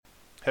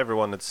Hey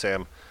everyone, it's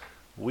Sam.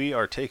 We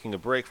are taking a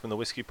break from the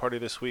whiskey party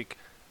this week.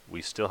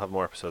 We still have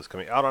more episodes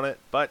coming out on it,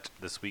 but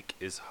this week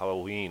is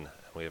Halloween,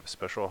 and we have a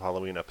special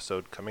Halloween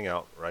episode coming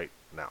out right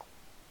now.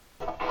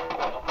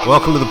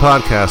 Welcome to the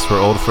podcast where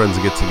old friends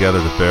get together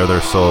to bare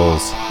their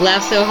souls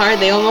Laugh so hard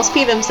they almost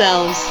pee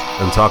themselves.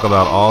 and talk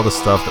about all the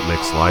stuff that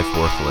makes life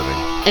worth living.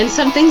 And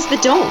some things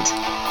that don't.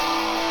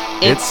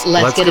 It's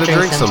Let's Get a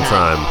Drink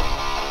sometime.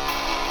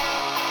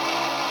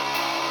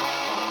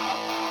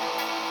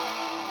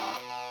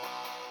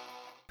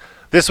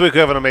 This week we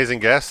have an amazing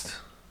guest,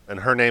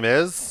 and her name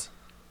is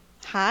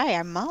Hi,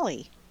 I'm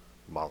Molly.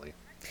 Molly.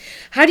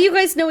 How do you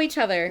guys know each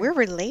other? We're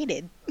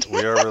related. We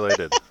are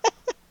related.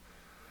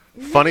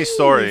 Funny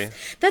story.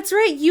 That's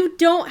right. You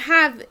don't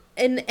have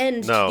an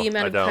end No, to the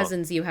amount I of don't.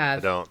 cousins you I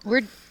have. don't.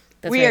 We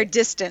That's are right.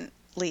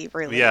 distantly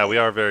related. Yeah, we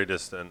are very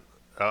distant.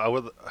 I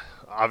would,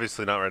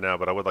 obviously not right now,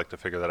 but I would like to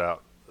figure that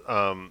out.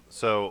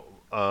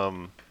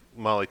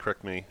 Molly,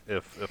 correct me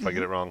if I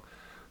get it wrong.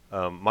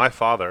 My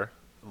father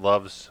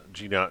loves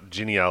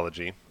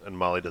genealogy, and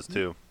Molly does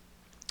too.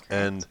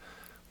 And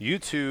you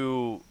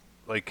two,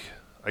 like,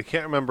 I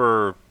can't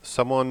remember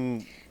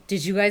someone.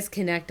 Did you guys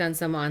connect on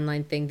some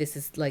online thing? This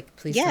is like,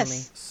 please tell me.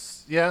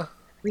 Yes. Yeah.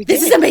 We This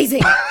did. is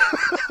amazing.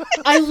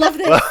 I love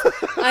this.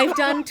 I've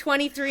done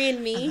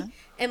 23andMe,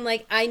 and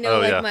like I know Oh,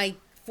 like yeah. my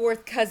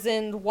fourth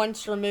cousin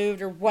once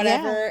removed or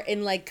whatever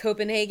in like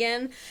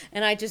Copenhagen,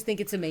 and I just think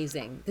it's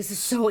amazing. This is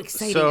so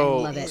exciting. I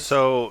love it.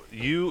 So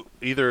you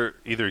either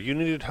you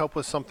needed help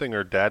with something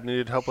or Dad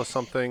needed help with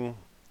something.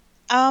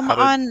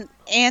 On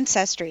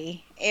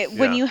Ancestry,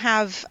 when Yeah. you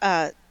have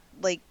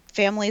like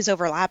families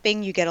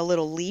overlapping, you get a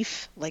little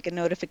leaf, like a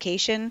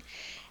notification.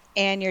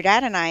 And your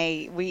dad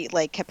and we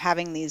like kept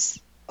having these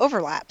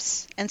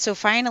overlaps. And so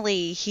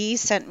finally he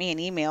sent me an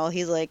email.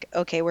 He's like,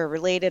 okay, we're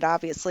related,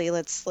 obviously.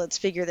 Let's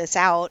figure this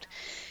out.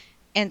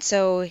 And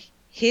so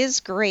his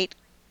great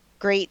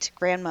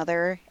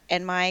grandmother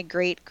and my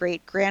great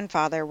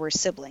grandfather were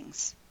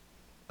siblings.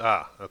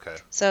 Ah, okay.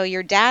 So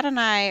your dad and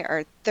I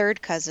are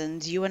third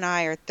cousins. You and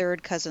I are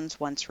third cousins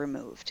once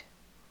removed.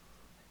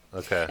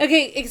 Okay.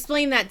 Okay,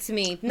 explain that to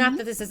me. Not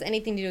that this has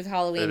anything to do with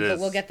Halloween, It but is.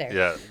 we'll get there.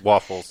 Yeah,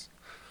 waffles.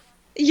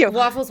 Yeah.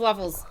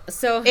 Waffles.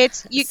 So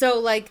so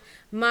like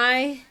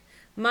my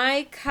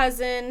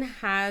cousin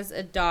has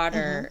a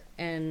daughter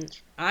and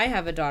I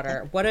have a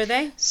daughter. What are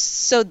they?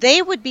 So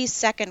they would be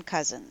second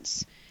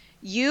cousins.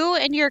 You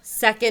and your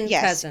Second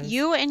yes, cousins.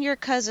 you and your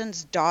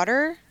cousin's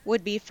daughter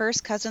would be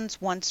first cousins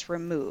once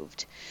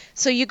removed.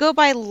 So you go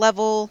by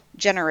level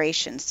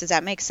generations. Does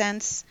that make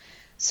sense?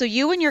 So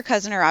you and your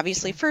cousin are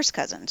obviously first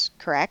cousins,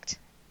 correct?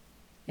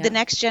 Yeah. The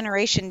next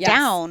generation Yes.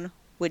 down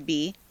would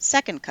be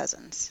second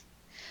cousins.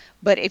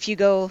 But if you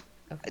go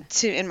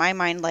to, in my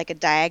mind, like a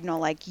diagonal,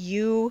 like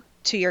you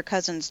to your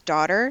cousin's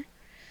daughter,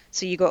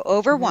 so you go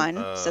over one,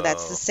 so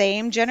that's the Oh.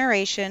 same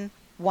generation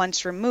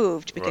once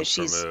removed because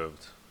Once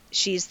removed.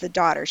 she's the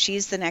daughter.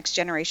 She's the next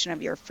generation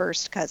of your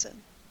first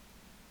cousin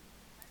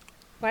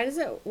Why is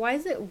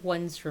it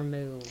once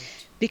removed?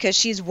 because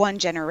she's one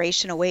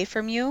generation away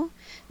from you.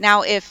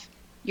 Now, if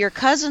your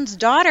cousin's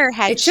daughter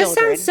had It just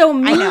children, sounds so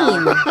I know,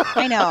 mean.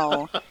 I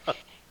know.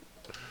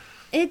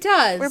 It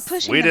does. We're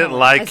pushing. We them didn't away.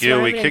 like I you.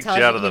 swear We I'm an kicked you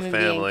out of the intelligent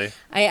human family. being.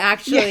 I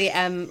actually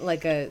am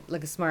like a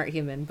smart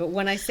human, but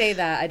when I say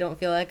that, I don't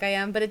feel like I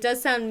am. But it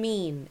does sound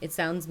mean. It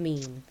sounds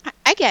mean.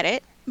 I get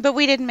it, but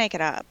we didn't make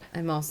it up.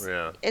 I'm also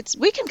Yeah.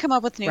 We can come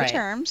up with new Right.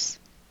 terms.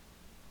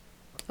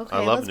 okay. I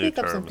love Let's new make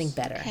up terms. something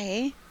better.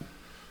 Okay.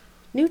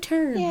 New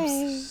terms.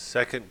 Yay.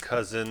 Second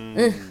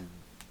cousin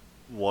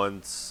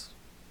once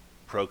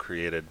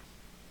procreated.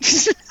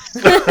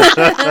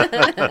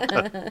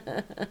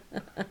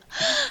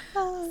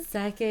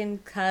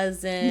 Second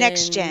cousin.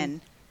 Next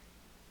gen.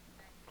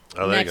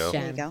 Oh, there you Next go.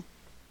 There gen. you go.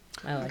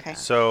 I like Okay. that.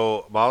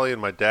 So Molly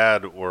and my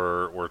dad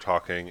were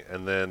talking,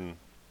 and then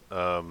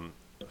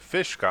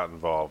Fish got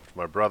involved,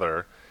 my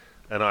brother,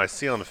 and I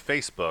see on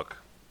Facebook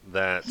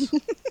that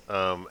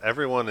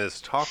everyone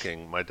is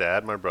talking, my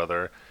dad, my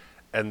brother,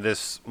 and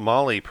this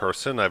Molly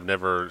person I've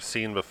never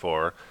seen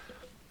before.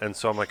 And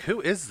so I'm like,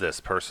 who is this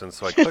person?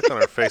 So I click on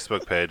her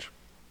Facebook page,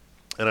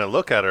 and I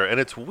look at her, and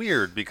it's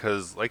weird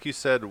because, like you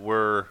said,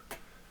 we're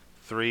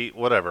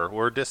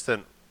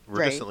distant, we're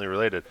Right. distantly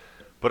related.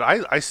 But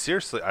I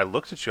seriously, I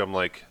looked at you, I'm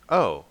like,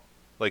 oh,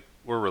 like,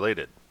 we're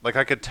related. Like,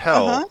 I could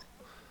tell. Uh-huh.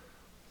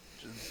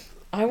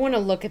 I want to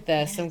look at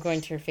this. I'm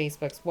going to your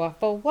Facebook's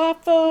waffle.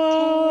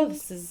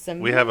 This is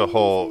amazing. We have a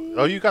whole,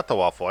 oh, you got the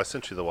waffle. I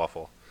sent you the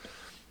waffle.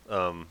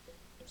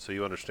 So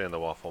you understand the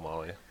waffle,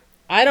 Molly.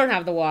 I don't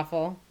have the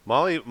waffle.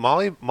 Molly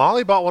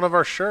bought one of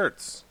our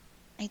shirts.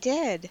 I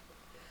did.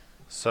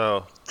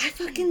 So I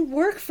fucking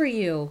work for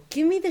you.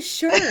 Give me the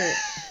shirt.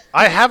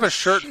 I have a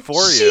shirt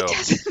for She you.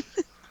 doesn't.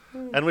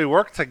 And we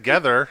work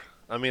together.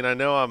 I mean, I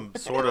know I'm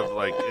sort of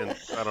like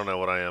I don't know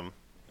what I am.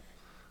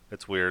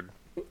 It's weird.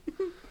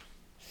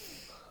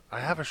 I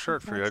have a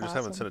shirt for you. I That's just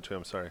haven't awesome. sent it to you.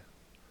 I'm sorry.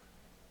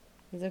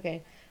 It's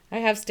okay. I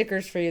have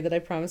stickers for you that I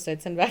promised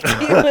I'd send back to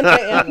you when I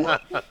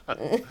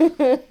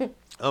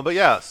am. But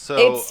yeah,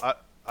 so It's I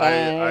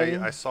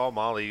fine. saw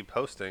Molly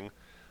posting,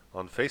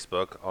 on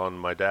Facebook on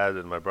my dad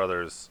and my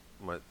brother's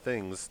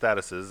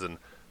statuses, and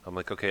I'm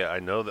like, okay, I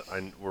know that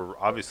we're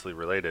obviously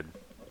related,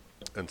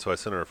 and so I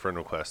sent her a friend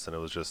request, and it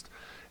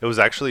was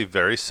actually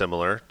very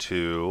similar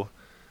to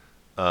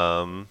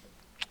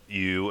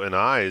you and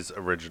I's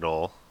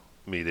original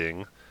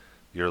meeting.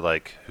 You're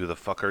like, who the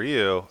fuck are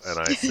you? And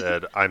I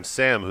said, I'm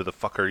Sam, who the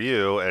fuck are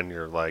you? And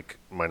you're like,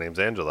 my name's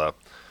Angela.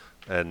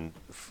 And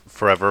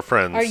forever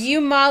friends. Are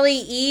you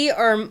Molly E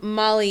or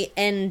Molly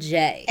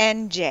NJ?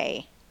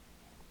 NJ.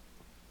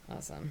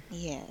 Awesome.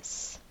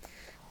 Yes.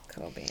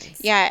 Cool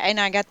beans. Yeah, and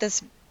I got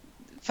this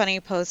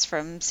funny post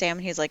from Sam.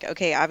 He's like,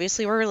 okay,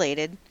 obviously we're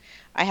related.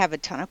 I have a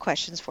ton of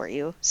questions for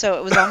you. So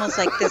it was almost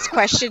like this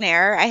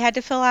questionnaire I had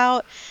to fill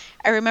out.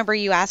 I remember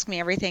you asked me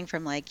everything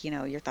from like,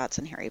 your thoughts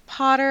on Harry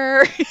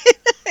Potter,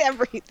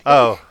 everything.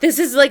 Oh. This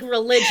is like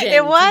religion.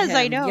 It was,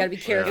 I know. You gotta be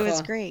careful. It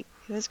was great.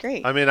 It was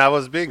great. I mean, I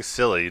was being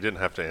silly. You didn't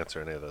have to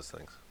answer any of those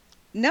things.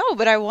 No,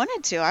 but I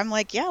wanted to. I'm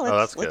like, yeah,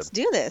 let's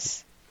do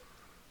this.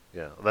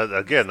 Yeah.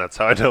 That's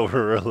how I know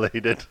we're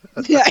related.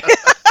 Yeah.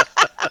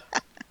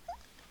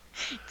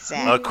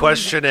 Exactly. A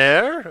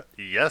questionnaire?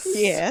 Yes.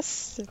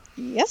 Yes.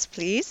 Yes,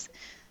 please.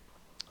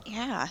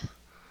 Yeah.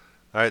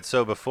 All right,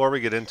 so before we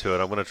get into it,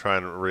 I'm going to try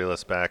and reel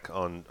us back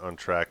on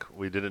track.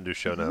 We didn't do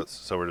show notes,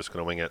 so we're just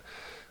going to wing it.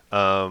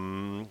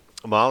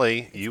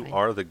 Molly, you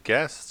are the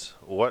guest.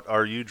 What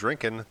are you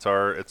drinking? It's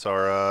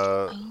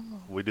our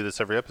we do this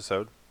every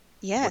episode.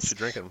 Yes. What you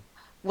drinking?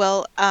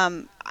 Well,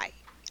 I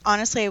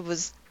honestly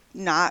was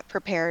not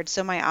prepared,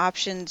 so my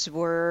options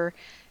were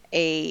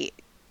a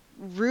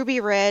ruby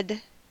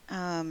red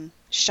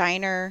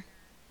Shiner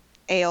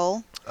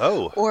ale.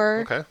 Oh.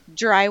 Or okay.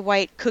 dry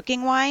white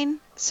cooking wine.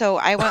 So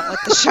I went with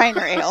the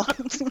Shiner ale.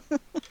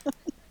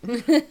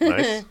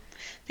 Nice.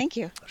 Thank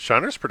you.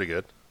 Shiner's pretty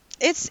good.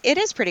 It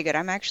is pretty good.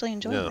 I'm actually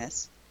enjoying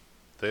this.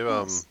 They're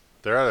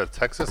out of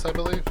Texas, I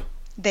believe.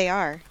 They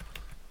are.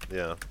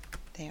 Yeah.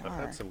 They are. I've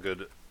had some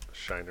good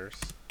Shiners.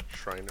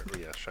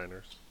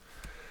 Shiners.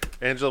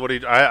 Angela, what do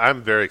you?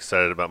 I'm very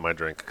excited about my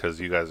drink because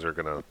you guys are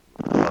gonna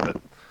love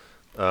it.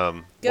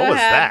 What was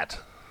that?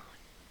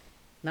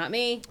 Not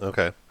me.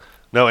 Okay.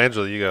 No,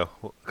 Angela, you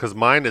go. Because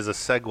mine is a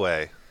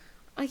Segway.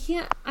 I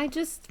can't. I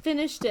just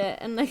finished it,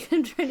 and like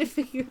I'm trying to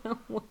figure out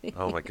what.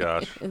 Oh my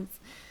gosh.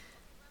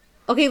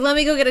 Okay, let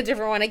me go get a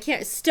different one. I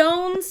can't.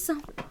 Stones.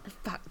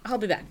 Fuck. I'll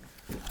be back.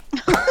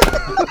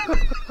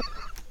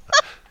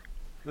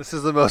 This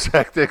is the most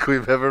hectic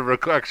we've ever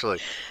recorded. Actually,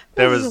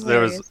 there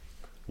was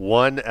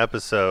one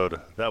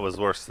episode that was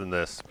worse than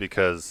this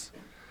because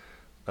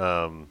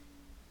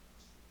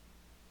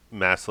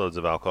mass loads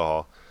of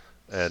alcohol,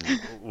 and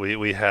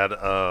we had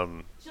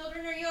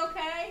Children, are you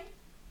okay?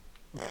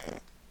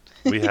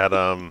 we had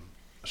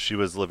she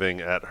was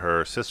living at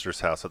her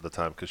sister's house at the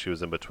time because she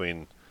was in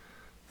between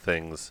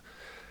things,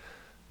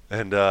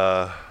 and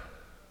I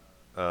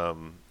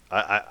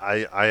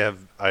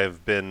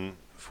have been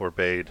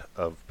forbade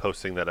of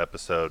posting that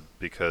episode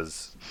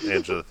because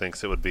Angela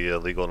thinks it would be a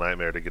legal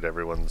nightmare to get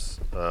everyone's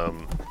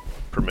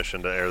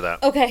permission to air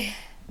that. Okay.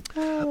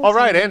 All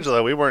right,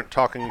 Angela, we weren't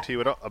talking to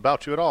you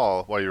about you at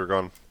all while you were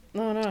gone.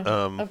 No,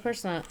 of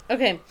course not.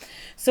 Okay,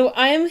 so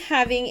I am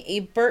having a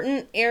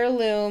Burton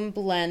Heirloom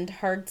Blend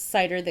hard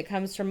cider that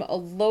comes from a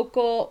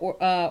local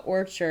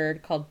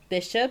orchard called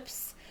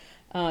Bishop's.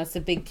 It's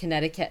a big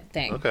Connecticut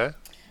thing. Okay.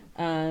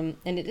 And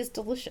it is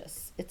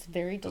delicious. It's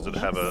very delicious.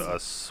 Does it have a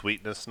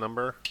sweetness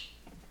number?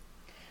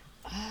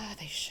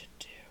 They should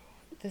do.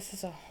 This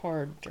is a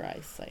hard dry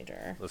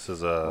cider. This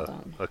is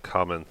a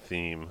common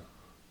theme.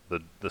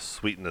 The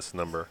sweetness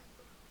number.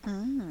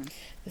 Mm.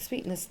 The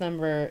sweetness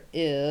number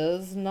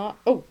is not.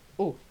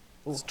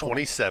 It's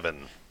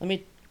 27. Let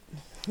me.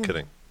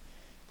 Kidding.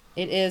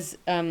 It is.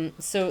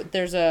 So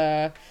there's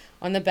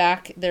on the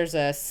back. There's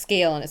a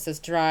scale and it says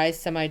dry,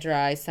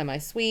 semi-dry,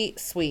 semi-sweet,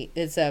 sweet.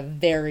 It's a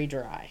very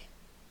dry.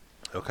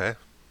 Okay.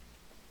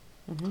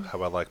 Mm-hmm. How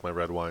about like my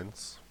red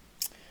wines?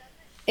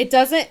 It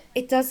doesn't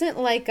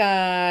like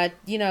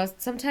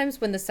sometimes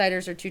when the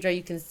ciders are too dry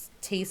you can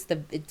taste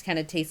it kind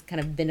of tastes kind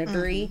of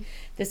vinegary. Mm-hmm.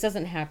 This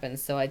doesn't happen,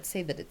 so I'd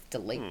say that it's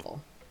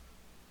delightful.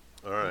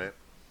 All right.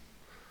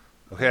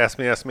 Okay, ask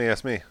me.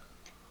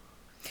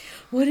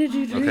 What did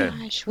you drink? Okay.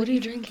 Gosh, what are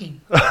you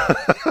drinking?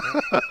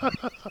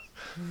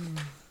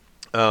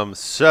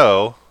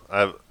 So I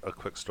have a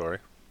quick story.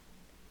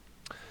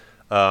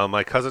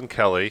 My cousin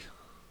Kelly,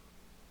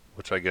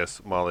 which I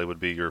guess Molly would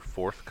be your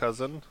fourth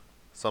cousin,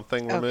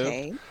 something removed.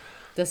 Okay.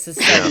 This is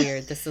so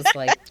weird. This is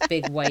like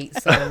big white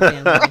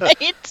Southern family.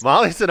 Right?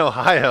 Molly's in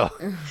Ohio.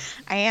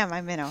 I am.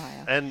 I'm in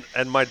Ohio.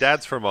 And my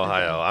dad's from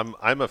Ohio.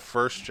 I'm a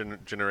first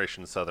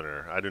generation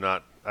Southerner. I do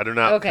not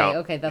Okay, count.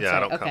 okay, that's I right.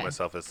 don't Okay. count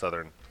myself as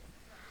Southern.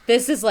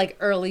 This is like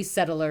early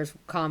settlers,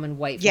 common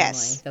white family.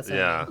 Yes. That's what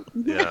Yeah, I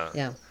mean. yeah.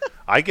 Yeah.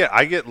 I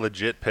get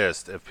legit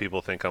pissed if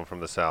people think I'm from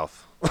the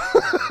South.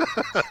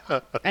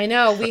 I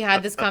know. We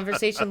had this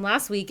conversation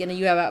last week, and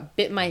you about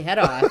bit my head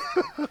off.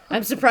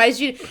 I'm surprised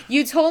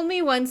you told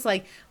me once,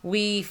 like,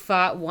 we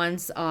fought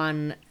once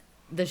on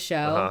the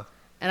show,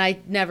 And I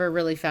never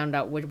really found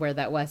out where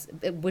that was,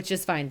 which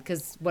is fine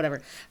because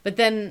whatever. But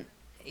then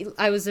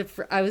I was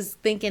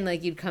thinking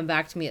like you'd come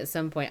back to me at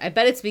some point. I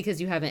bet it's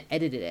because you haven't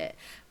edited it.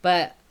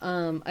 But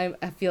I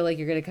feel like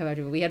you're gonna come back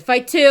to me. We had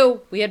fight two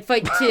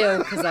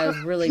because I was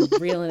really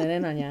reeling it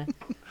in on you.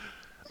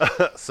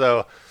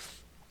 So,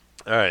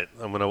 all right,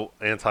 I'm gonna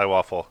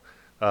anti-waffle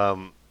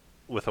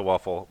with a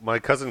waffle. My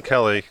cousin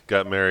Kelly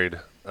got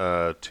married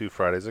 2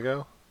 Fridays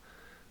ago,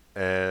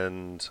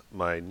 and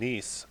my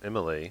niece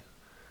Emily.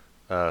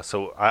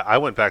 So I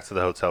went back to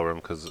the hotel room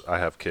because I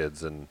have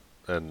kids and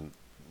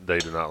they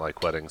do not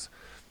like weddings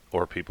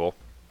or people.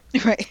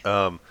 Right.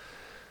 And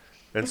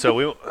so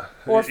we or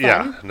fun.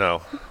 Yeah,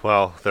 no.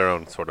 Well, their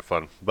own sort of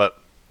fun. But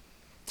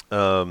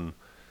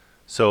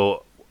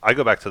so I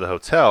go back to the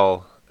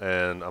hotel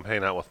and I'm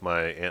hanging out with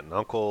my aunt and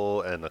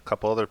uncle and a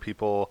couple other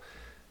people,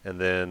 and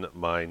then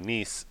my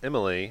niece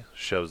Emily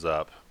shows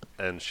up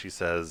and she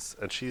says,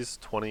 and she's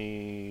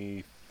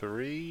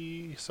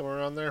 23, somewhere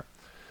around there.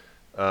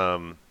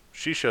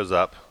 She shows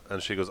up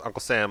and she goes,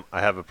 "Uncle Sam, I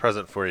have a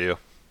present for you."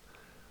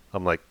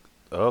 I'm like,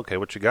 "Okay,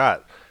 what you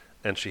got?"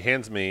 And she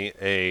hands me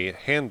a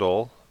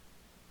handle,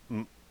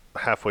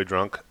 halfway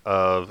drunk,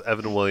 of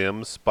Evan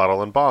Williams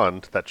Bottle and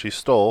Bond that she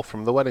stole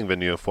from the wedding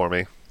venue for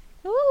me.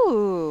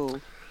 Ooh.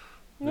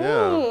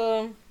 Yeah.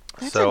 Ooh.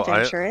 That's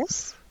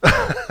adventurous.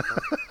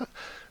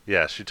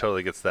 Yeah, she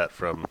totally gets that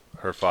from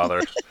her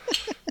father.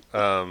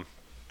 But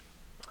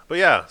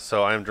yeah,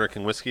 so I'm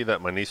drinking whiskey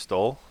that my niece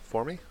stole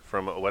for me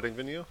from a wedding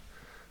venue.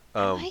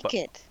 I like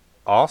it.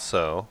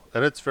 Also,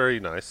 and it's very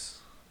nice.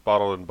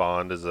 Bottle and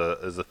Bond is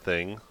a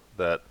thing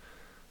that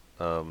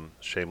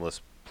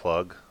shameless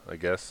plug, I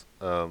guess.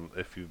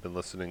 If you've been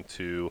listening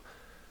to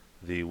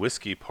the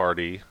Whiskey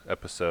Party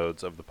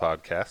episodes of the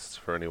podcast,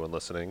 for anyone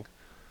listening,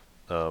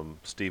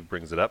 Steve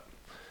brings it up.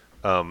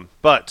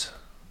 But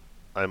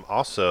I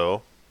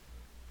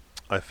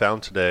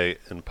found today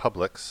in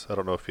Publix. I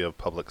don't know if you have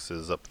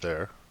Publixes up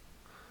there.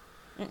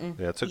 Mm-mm.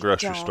 Yeah, it's a We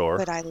grocery don't, store.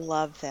 But I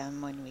love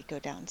them when we go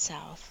down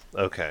south.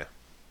 Okay.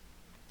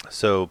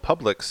 So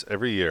Publix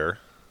every year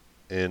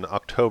in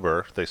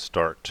October they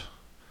start,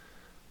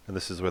 and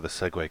this is where the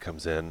segue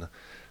comes in.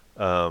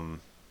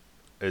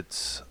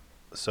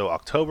 So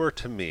October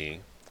to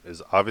me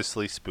is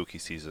obviously spooky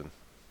season,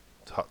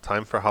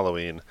 time for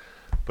Halloween,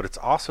 but it's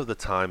also the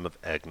time of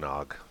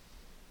eggnog.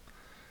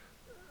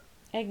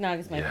 Eggnog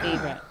is my Yeah.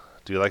 favorite.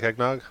 Do you like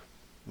eggnog,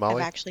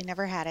 Molly? I've actually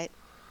never had it.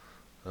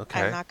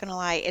 Okay. I'm not going to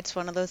lie. It's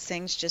one of those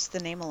things, just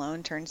the name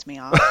alone turns me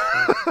off.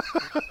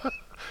 I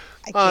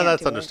can't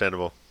That's do it.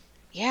 understandable.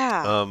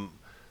 Yeah.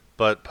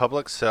 But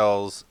Publix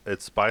sells,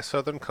 it's by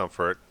Southern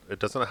Comfort. It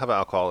doesn't have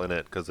alcohol in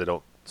it because they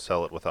don't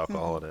sell it with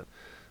alcohol in it.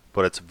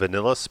 But it's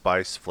vanilla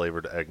spice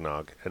flavored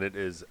eggnog, and it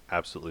is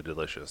absolutely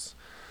delicious.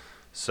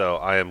 So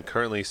I am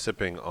currently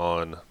sipping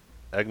on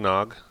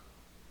eggnog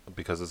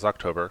because it's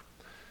October,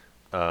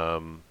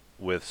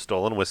 with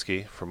stolen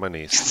whiskey from my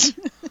niece.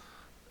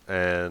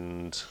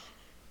 And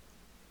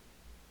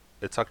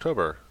it's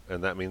October,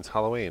 and that means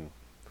Halloween.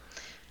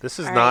 This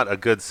is All not right. a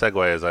good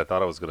segue as I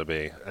thought it was going to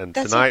be. And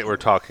That's tonight okay. we're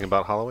talking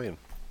about Halloween.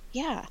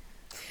 Yeah.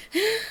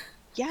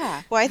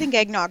 Yeah. Well, I think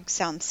eggnog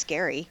sounds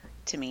scary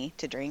to me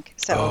to drink.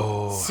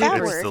 So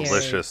Super it's scary.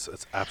 delicious.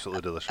 It's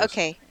absolutely delicious.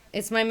 okay.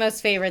 It's my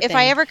most favorite If thing.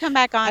 I ever come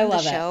back I on the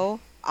love it. show,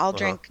 I'll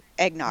drink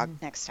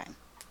eggnog next time.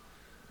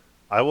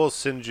 I will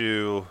send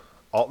you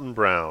Alton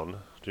Brown. Do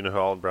you know who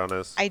Alton Brown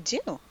is? I do.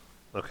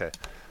 Okay.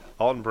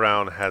 Alton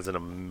Brown has an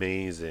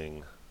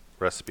amazing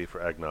recipe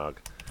for eggnog.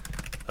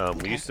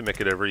 We used to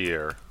make it every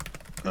year.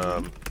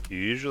 You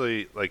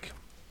usually,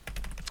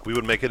 we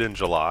would make it in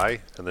July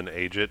and then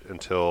age it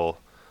until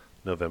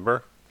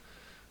November,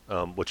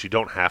 which you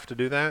don't have to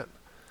do that.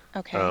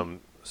 Okay.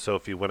 So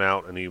if you went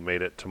out and you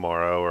made it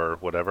tomorrow or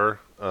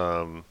whatever,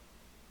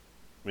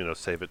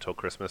 save it till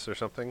Christmas or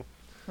something.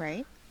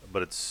 Right.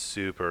 But it's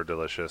super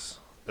delicious.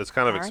 It's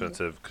kind of All right.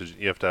 expensive because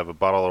you have to have a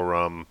bottle of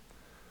rum,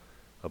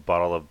 a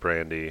bottle of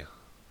brandy.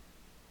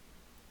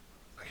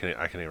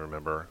 I can't even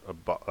remember.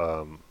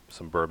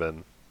 Some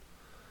bourbon,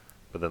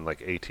 but then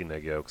 18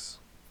 egg yolks,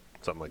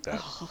 something like that.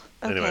 Oh,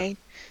 okay. Anyway,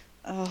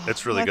 Oh,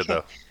 it's really good okay.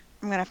 though.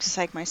 I'm gonna have to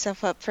psych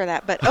myself up for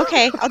that, but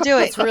okay, I'll do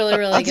it. It's really,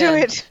 really I'll good. do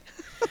it.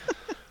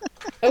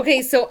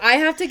 Okay, so I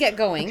have to get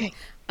going.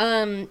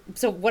 Okay.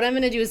 So what I'm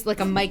going to do is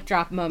a mic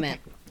drop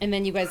moment, and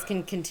then you guys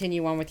can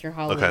continue on with your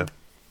Halloween.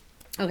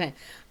 Okay.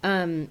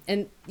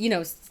 And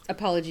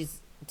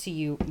apologies to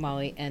you,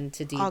 Molly, and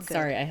to Dee. All good.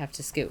 Sorry, I have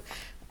to scoot.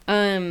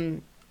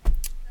 Okay,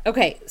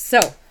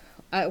 so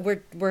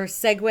we're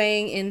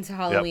segueing into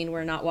Halloween. Yep.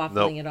 We're not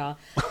waffling at all.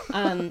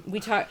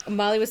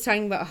 Molly was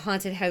talking about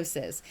haunted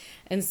houses,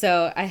 and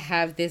so I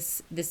have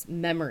this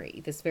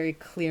memory, this very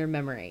clear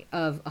memory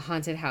of a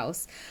haunted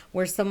house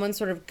where someone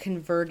sort of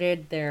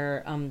converted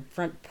their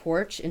front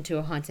porch into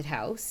a haunted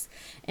house,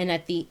 and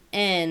at the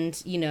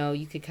end,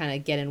 you could kind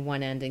of get in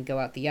one end and go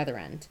out the other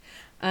end.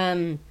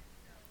 And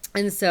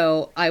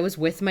so I was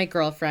with my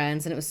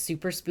girlfriends, and it was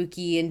super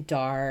spooky and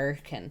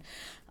dark, and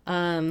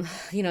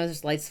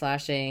There's lights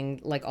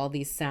flashing, like all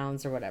these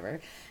sounds or whatever.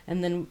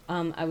 And then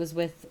I was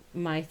with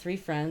my three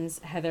friends,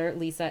 Heather,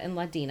 Lisa, and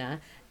Ladina.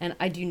 And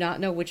I do not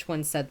know which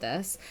one said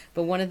this,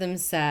 but one of them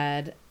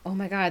said, "Oh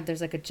my God,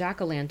 there's like a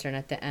jack-o'-lantern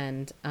at the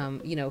end.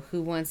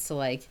 Who wants to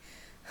like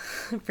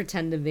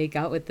pretend to make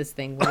out with this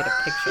thing? We'll get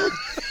a picture."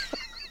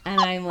 And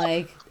I'm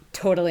like,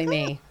 totally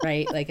me,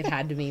 right? Like it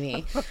had to be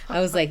me. I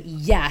was like,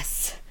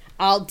 yes,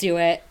 I'll do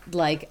it.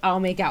 Like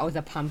I'll make out with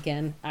a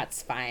pumpkin.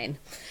 That's fine.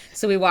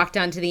 So we walked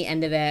down to the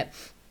end of it,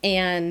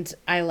 and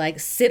I like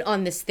sit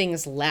on this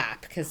thing's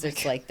lap because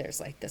there's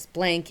like this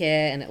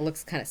blanket and it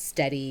looks kind of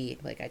steady.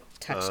 Like I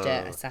touched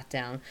it, I sat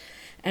down,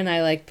 and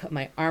I like put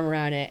my arm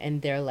around it,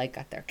 and they're like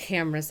got their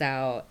cameras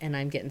out, and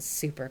I'm getting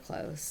super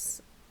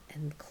close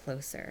and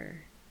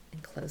closer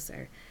and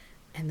closer,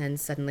 and then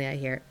suddenly I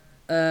hear,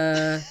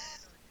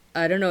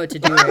 I don't know what to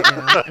do right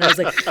now. And I was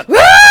like,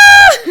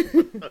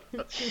 "Wah!"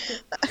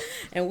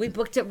 And we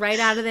booked it right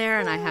out of there.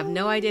 And I have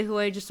no idea who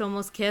I just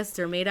almost kissed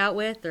or made out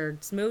with or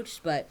smooched,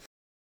 but.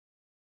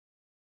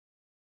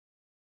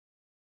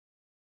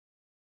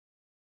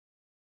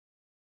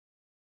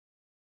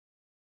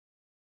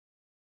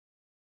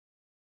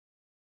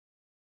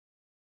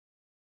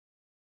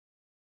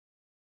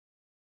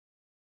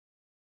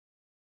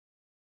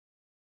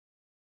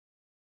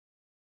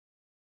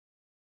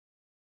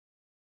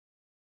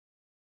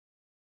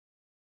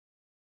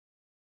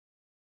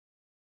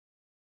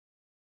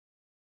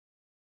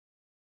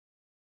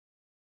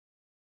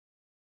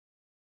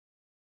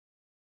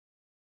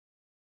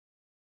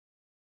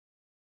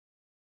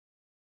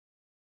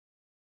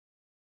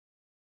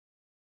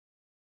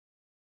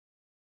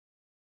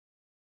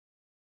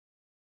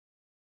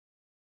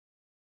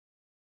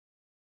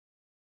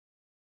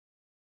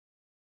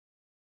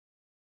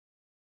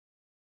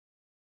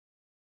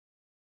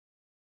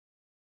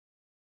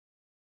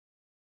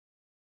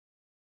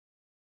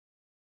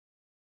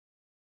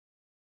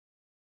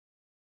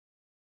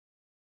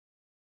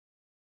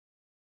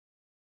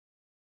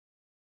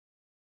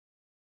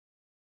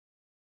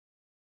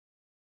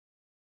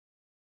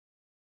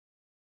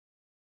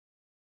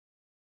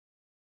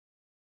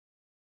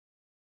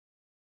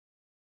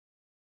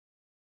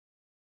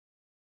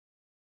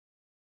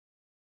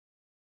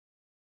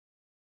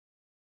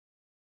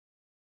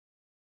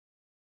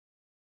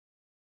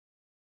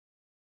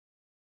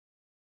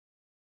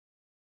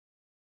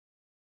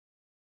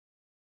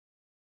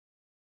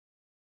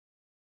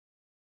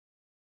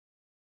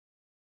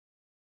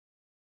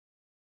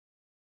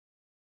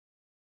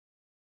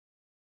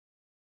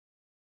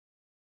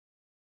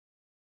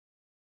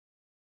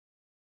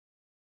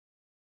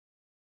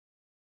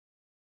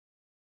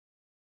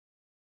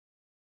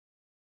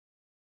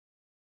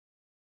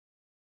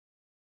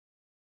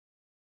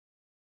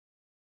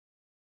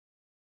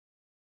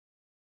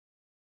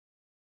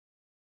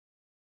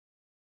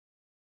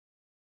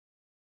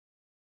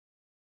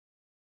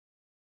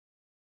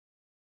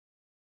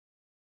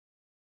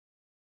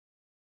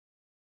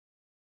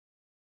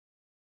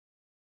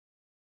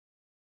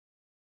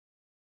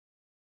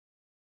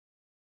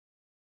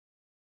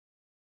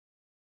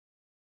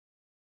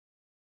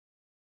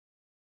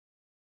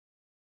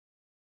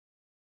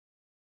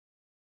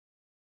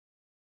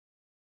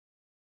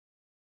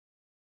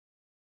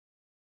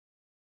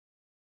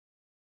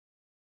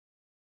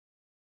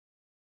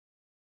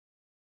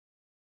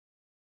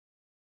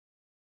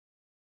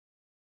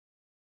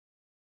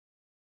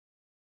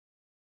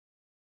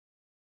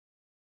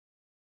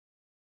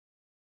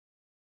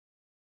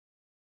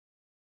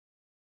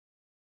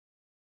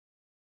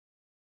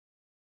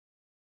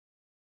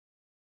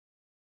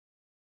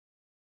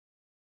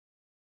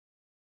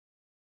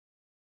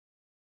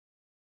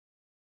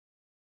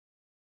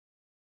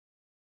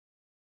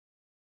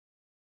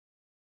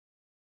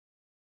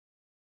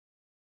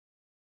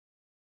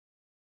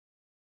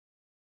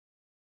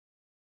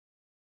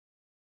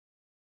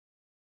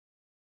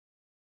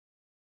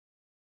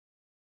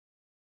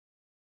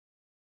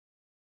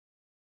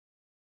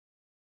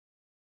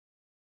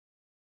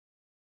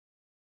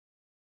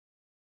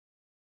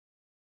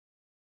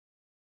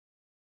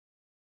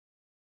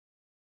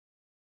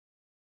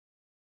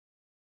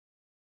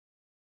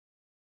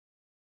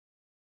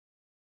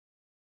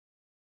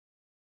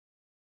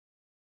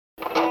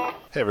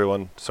 Hey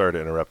everyone, sorry to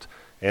interrupt.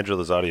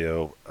 Angela's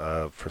audio,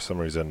 for some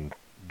reason,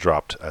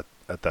 dropped at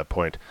that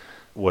point.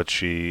 What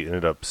she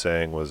ended up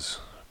saying was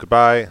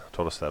goodbye,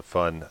 told us to have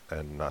fun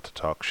and not to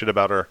talk shit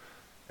about her,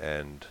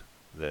 and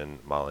then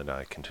Molly and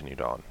I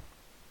continued on.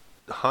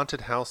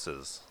 Haunted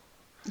houses.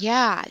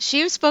 Yeah,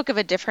 she spoke of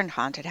a different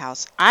haunted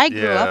house. I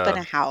grew up in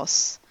a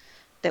house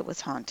that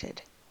was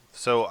haunted.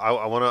 So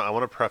I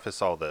wanna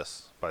preface all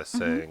this by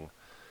Mm-hmm.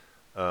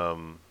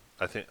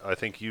 saying, I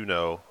think you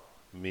know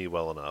me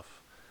well enough.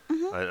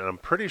 Mm-hmm. And I'm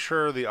pretty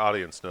sure the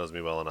audience knows me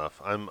well enough.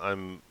 I'm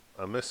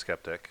a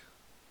skeptic,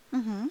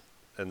 Mm-hmm.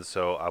 and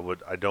so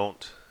I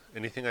don't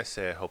anything I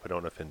say. I hope I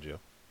don't offend you.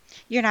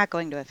 You're not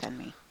going to offend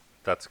me.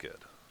 That's good.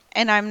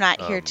 And I'm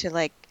not here Um, to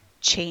like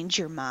change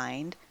your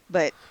mind,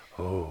 but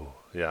Oh,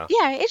 Yeah.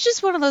 Yeah, it's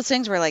just one of those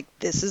things where like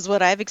this is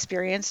what I've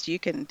experienced. You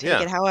can take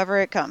Yeah. it however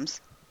it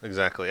comes.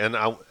 Exactly. And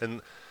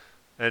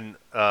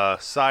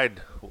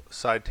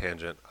side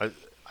tangent. I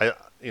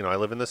I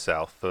live in the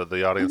South.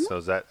 The audience Hmm.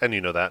 knows that, and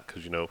you know that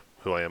because you know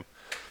who I am.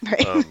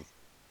 Right. Um,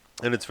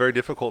 and it's very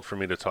difficult for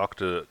me to talk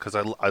to because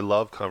I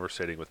love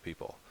conversating with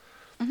people,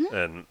 Hmm.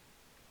 and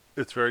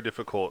it's very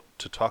difficult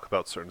to talk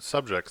about certain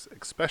subjects,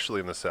 especially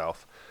in the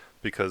South,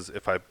 because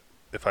if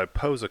I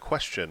pose a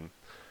question,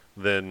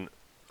 then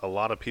a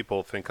lot of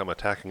people think I'm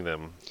attacking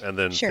them, and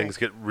then Sure. things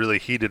get really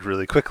heated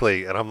really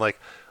quickly, and I'm like,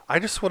 I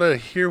just want to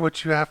hear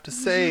what you have to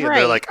say, and they're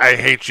Right. like, I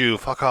hate you,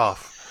 fuck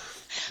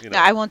off, you No,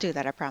 know. I won't do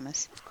that. I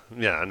promise.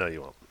 Yeah, I know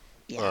you won't.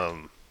 Yeah.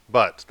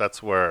 But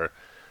that's where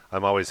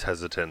I'm always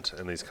hesitant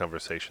in these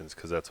conversations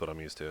because that's what I'm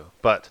used to.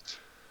 But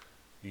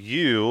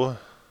you,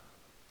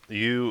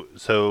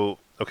 so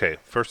okay.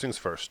 First things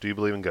first. Do you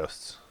believe in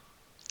ghosts?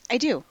 I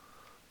do.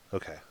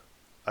 Okay,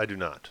 I do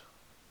not.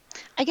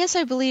 I guess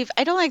I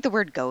don't like the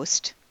word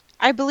ghost.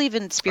 I believe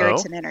in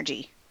spirits Oh, and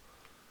energy.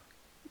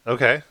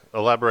 okay.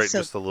 Elaborate So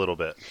just a little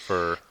bit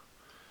for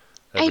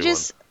I everyone.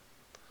 just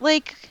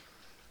like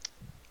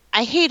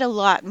I hate a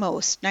lot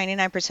most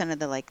 99% of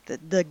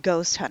the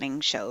ghost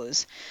hunting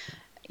shows.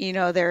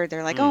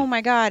 They're like, Hmm. "Oh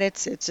my God,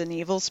 it's an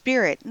evil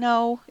spirit."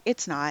 No,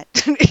 it's not.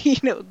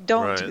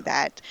 Don't do Right.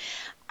 that.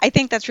 I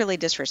think that's really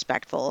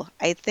disrespectful.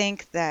 I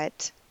think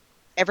that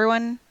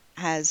everyone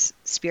has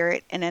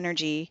spirit and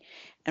energy,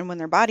 and when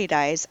their body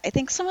dies, I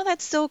think some of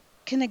that still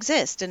can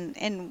exist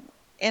in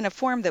a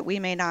form that we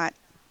may not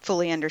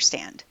fully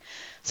understand.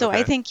 So I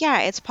Okay. think,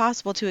 yeah, it's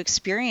possible to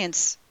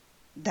experience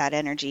that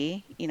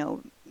energy,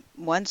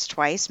 once,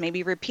 twice,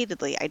 maybe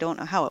repeatedly. I don't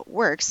know how it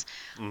works.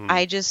 Hmm.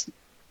 I just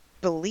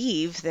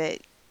believe that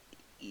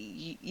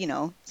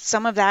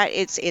some of that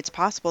it's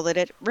possible that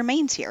it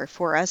remains here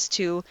for us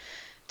to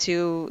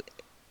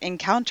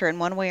encounter in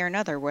one way or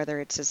another, whether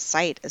it's a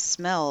sight, a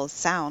smell,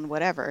 sound,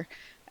 whatever.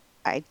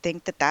 I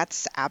think that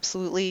that's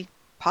absolutely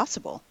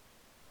possible.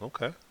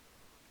 Okay.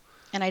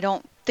 And I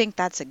don't think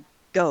that's a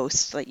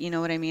ghost. Like, you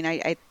know what I mean?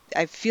 I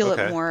feel it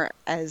Okay. more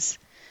as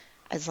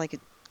like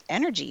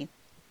energy.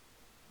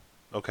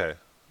 Okay.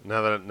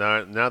 Now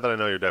that I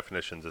know your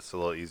definitions, it's a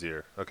little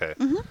easier. Okay.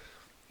 Hmm.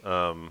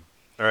 All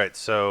right.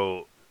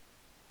 So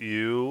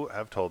you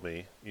have told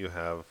me you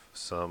have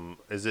some.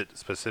 Is it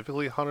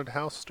specifically haunted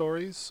house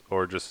stories,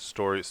 or just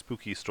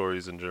spooky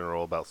stories in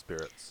general about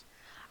spirits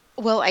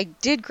Well, I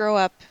did grow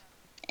up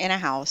in a in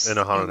house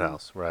a haunted and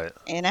house? Right.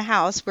 in a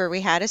house where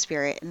we had a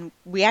spirit, and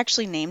we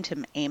actually named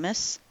him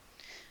Amos.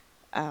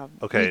 We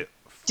Okay.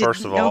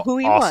 First of didn't know all, who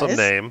he awesome was,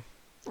 name.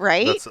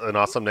 right? That's an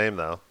awesome name,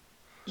 though.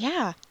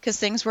 Yeah, because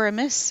things were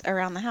amiss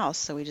around the house,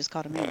 so we just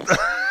called him Amos.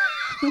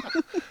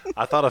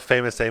 I thought of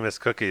Famous Amos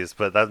cookies,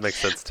 but that makes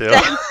sense too.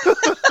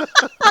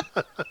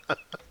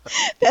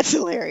 That's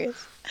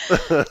hilarious.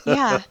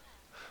 Yeah,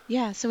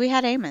 yeah. So we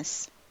had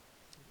Amos.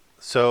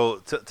 So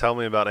tell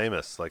me about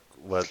Amos. Like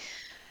what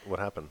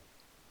happened?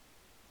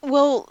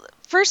 Well,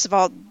 first of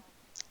all,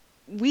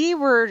 we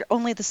were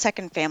only the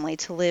second family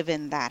to live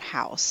in that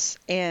house,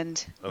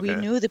 and we Okay.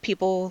 knew the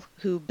people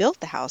who built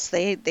the house.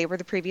 They were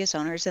the previous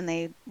owners, and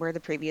they were the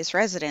previous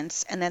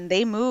residents, and then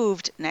they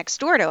moved next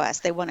door to us.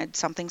 They wanted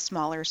something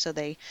smaller, so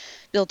they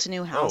built a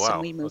new Oh house, and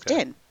wow. we moved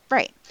Okay. in.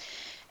 Right.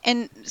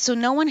 And so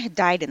no one had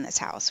died in this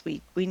house.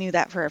 We knew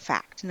that for a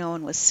fact. No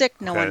one was sick,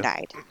 no one Okay.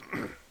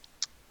 died.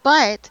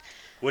 But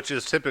Which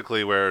is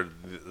typically where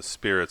the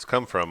spirits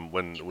come from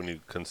when you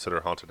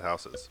consider haunted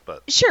houses.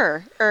 But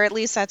sure, or at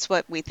least that's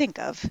what we think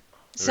of. right,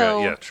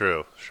 yeah, So,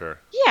 true, sure.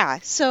 yeah,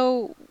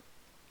 so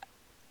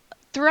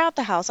throughout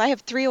the house, I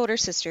have three older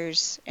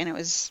sisters, and it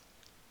was,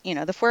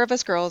 the four of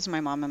us girls,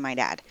 my mom and my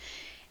dad.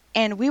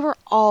 And we were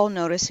all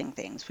noticing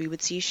things. We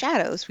would see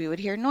shadows, we would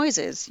hear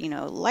noises,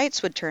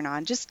 lights would turn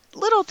on, just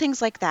little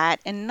things like that.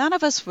 And none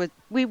of us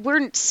we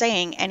weren't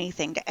saying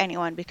anything to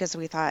anyone because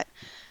we thought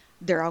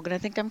they're all going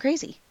to think I'm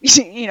crazy.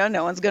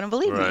 No one's going to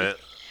believe me. Right.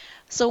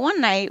 So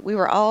one night we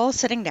were all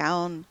sitting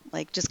down,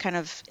 like just kind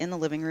of in the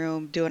living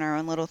room doing our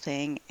own little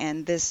thing,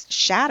 and this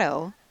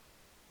shadow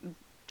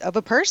of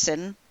a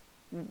person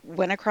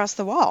went across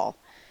the wall.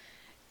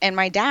 And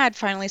my dad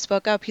finally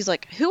spoke up. He's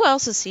like, "Who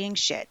else is seeing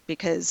shit?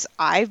 Because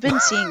I've been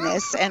seeing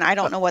this and I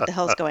don't know what the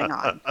hell's going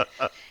on."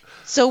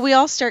 So we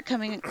all start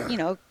coming,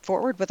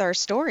 forward with our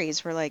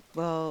stories. We're like,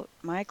 "Well,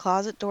 my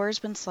closet door's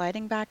been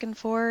sliding back and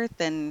forth,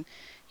 and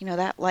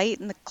that light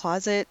in the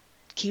closet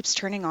keeps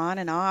turning on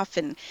and off."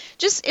 And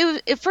just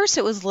at first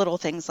it was little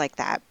things like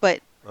that,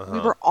 but we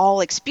Uh-huh. were all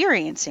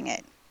experiencing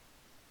it.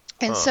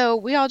 And Huh. so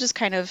we all just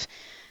kind of,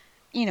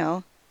 you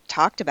know,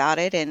 talked about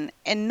it, and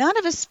none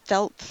of us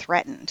felt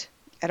threatened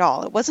at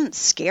all. It wasn't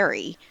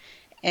scary.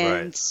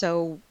 Right. And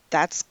so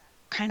that's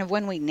kind of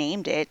when we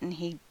named it, and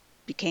he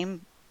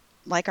became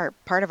like our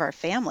part of our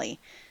family.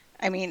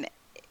 I mean,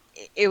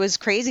 it was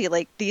crazy.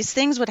 Like these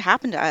things would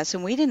happen to us,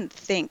 and we didn't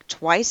think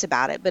twice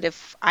about it. But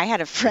if I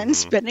had a friend Mhm.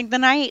 spending the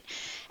night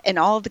and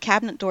all of the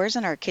cabinet doors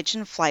in our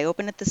kitchen fly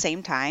open at the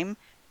same time,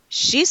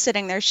 she's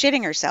sitting there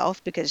shitting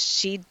herself because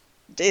she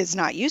is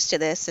not used to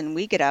this, and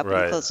we get up and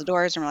we Right. close the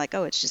doors and we're like,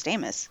 oh, it's just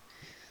Amos.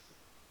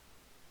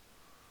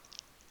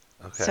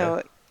 Okay.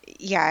 So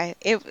yeah,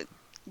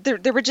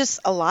 there were just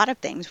a lot of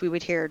things. We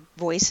would hear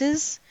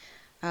voices,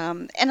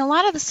 and a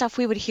lot of the stuff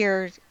we would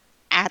hear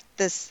at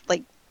this,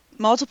 like,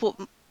 multiple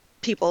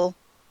people,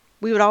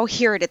 we would all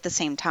hear it at the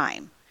same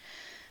time.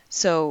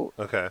 So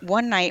Okay.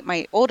 one night,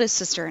 my oldest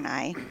sister and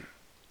I,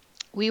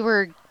 we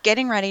were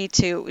getting ready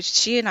to,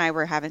 she and I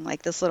were having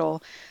like this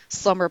little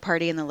slumber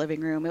party in the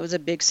living room. It was a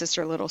big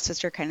sister, little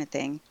sister kind of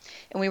thing.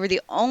 And we were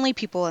the only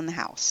people in the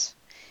house.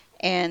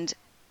 And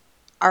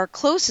our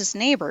closest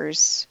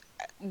neighbors,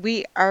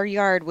 our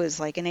yard was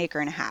like an acre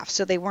and a half,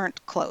 so they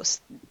weren't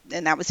close.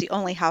 And that was the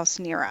only house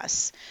near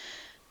us.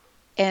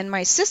 And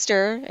my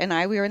sister and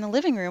I, we were in the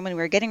living room and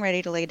we were getting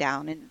ready to lay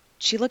down. And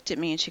she looked at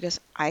me and she goes,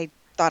 I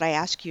thought I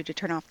asked you to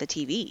turn off the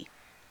TV.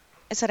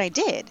 I said, I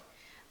did.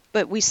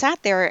 But we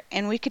sat there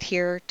and we could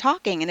hear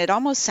talking, and it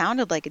almost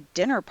sounded like a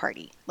dinner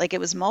party, like it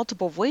was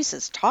multiple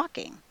voices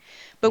talking,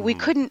 but we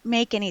couldn't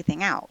make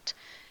anything out.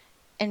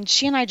 And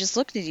she and I just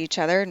looked at each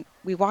other, and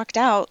we walked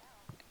out.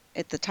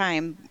 At the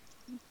time,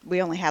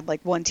 we only had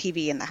like one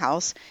TV in the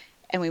house,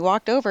 and we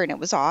walked over and it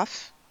was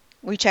off.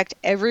 We checked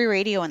every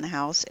radio in the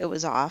house, it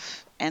was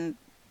off, and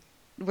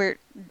we're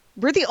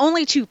the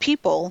only two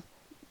people,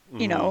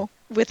 you know,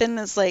 within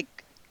this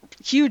like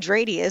huge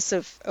radius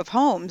of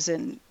homes,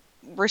 and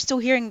we're still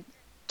hearing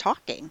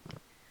talking.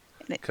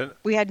 And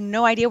we had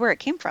no idea where it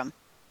came from.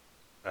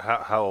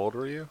 How old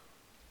were you?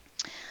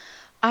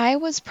 I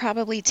was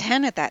probably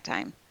 10 at that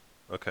time.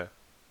 Okay.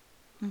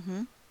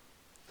 Mm-hmm.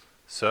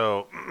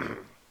 So,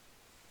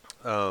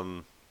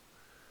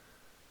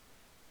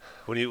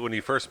 when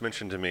you first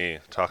mentioned to me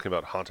talking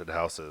about haunted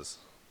houses,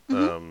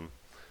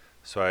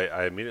 so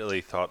I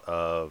immediately thought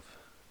of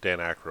Dan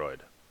Aykroyd.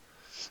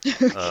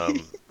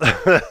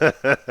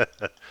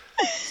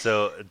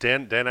 So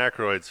Dan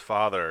Aykroyd's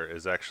father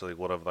is actually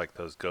one of like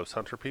those ghost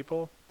hunter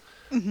people,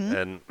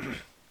 and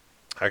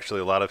actually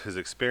a lot of his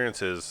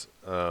experiences.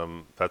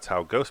 That's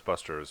how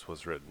Ghostbusters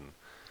was written.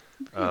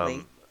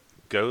 Really?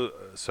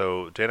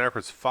 So Dan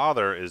Aykroyd's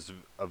father is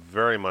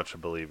very much a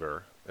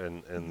believer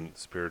in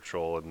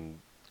spiritual and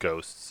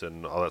ghosts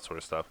and all that sort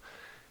of stuff,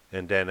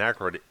 and Dan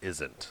Aykroyd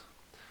isn't.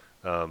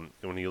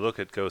 When you look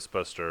at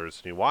Ghostbusters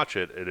and you watch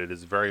it, it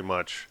is very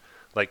much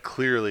like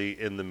clearly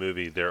in the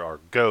movie there are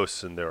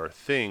ghosts and there are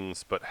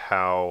things, but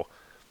how,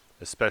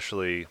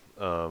 especially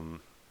Dan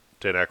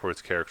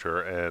Aykroyd's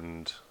character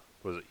and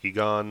was it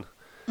Egon,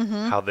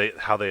 how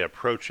they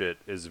approach it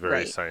is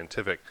very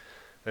scientific.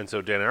 And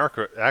so Dan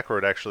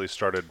Aykroyd actually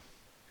started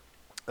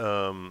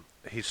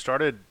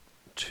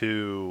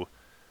to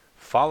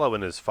follow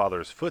in his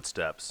father's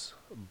footsteps,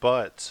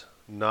 but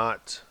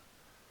not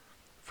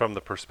from the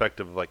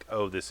perspective of like,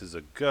 oh, this is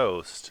a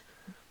ghost.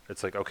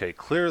 It's like, okay,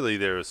 clearly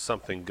there is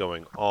something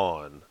going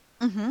on.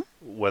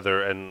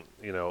 Whether, and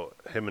you know,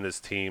 him and his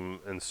team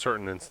in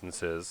certain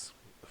instances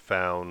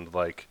found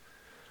like,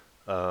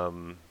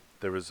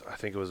 there was, I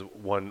think it was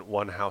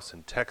one house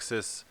in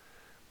Texas.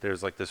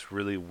 There's like this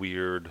really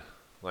weird,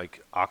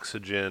 like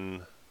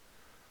oxygen,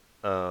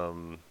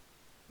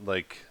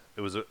 like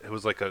it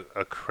was like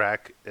a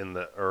crack in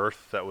the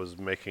earth that was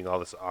making all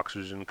this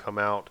oxygen come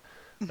out,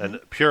 and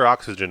pure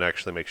oxygen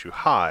actually makes you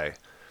high.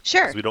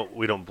 Sure. 'Cause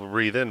we don't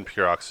breathe in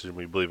pure oxygen.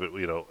 We believe it,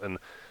 you know,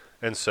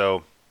 and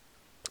so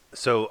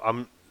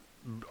I'm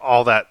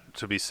all that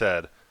to be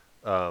said.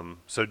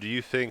 So do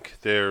you think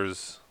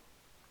there's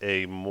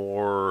a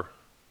more,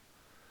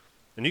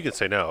 and you can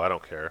say no, I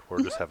don't care.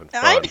 We're just having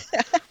fun.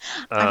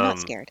 I'm not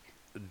scared.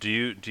 Do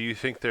you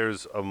think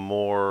there's a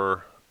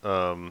more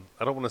I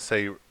don't want to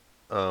say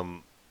a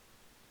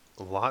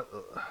lot.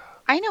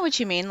 I know what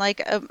you mean,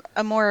 like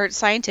a more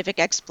scientific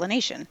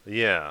explanation.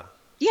 Yeah.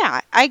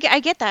 Yeah, I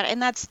get that,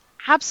 and that's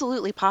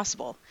absolutely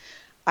possible.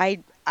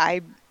 I'm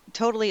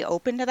totally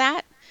open to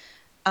that.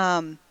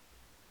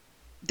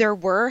 There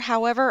were,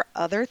 however,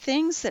 other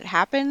things that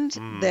happened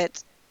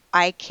that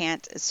I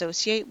can't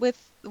associate with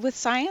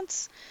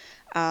science.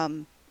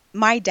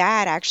 My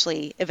dad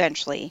actually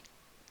eventually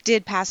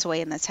did pass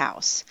away in this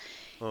house,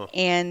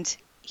 and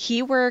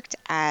he worked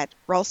at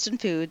Ralston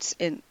Foods,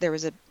 and there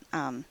was a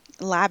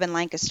lab in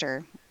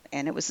Lancaster,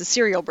 and it was the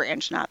cereal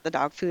branch, not the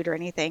dog food or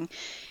anything.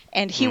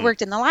 And he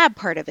worked in the lab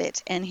part of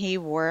it, and he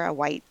wore a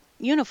white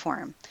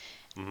uniform.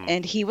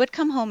 And he would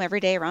come home every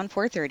day around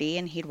 4:30,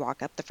 and he'd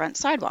walk up the front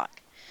sidewalk.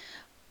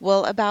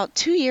 Well, about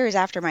 2 years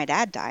after my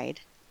dad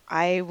died,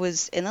 I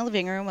was in the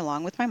living room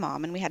along with my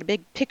mom, and we had a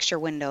big picture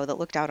window that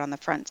looked out on the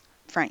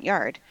front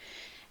yard.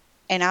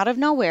 And out of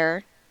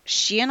nowhere,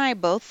 she and I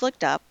both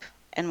looked up,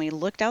 and we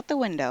looked out the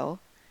window.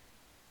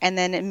 And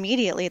then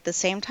immediately at the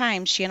same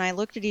time, she and I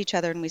looked at each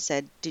other and we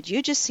said, "Did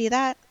you just see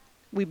that?"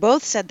 We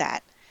both said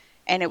that.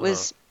 And it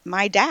was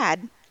my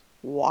dad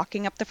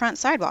walking up the front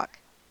sidewalk.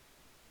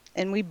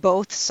 And we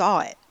both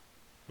saw it.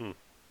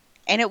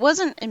 And it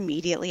wasn't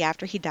immediately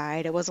after he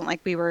died. It wasn't like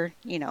we were,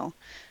 you know,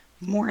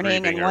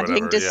 mourning and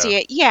wanting to see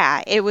it.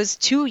 Yeah, it was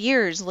 2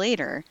 years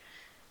later.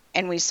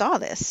 And we saw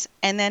this.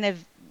 And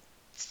then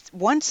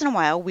once in a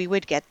while, we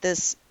would get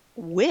this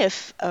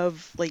whiff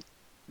of like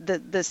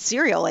the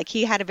cereal. Like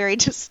he had a very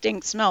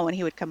distinct smell when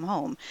he would come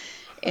home,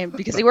 and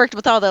because he worked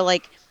with all the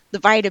like the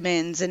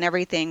vitamins and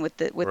everything with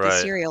the Right.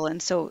 cereal,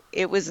 and so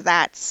it was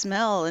that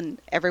smell,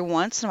 and every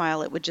once in a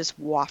while it would just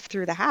waft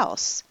through the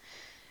house.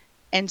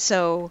 And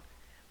so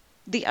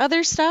the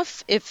other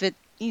stuff, if it,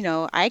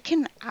 I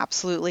can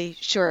absolutely,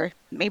 sure,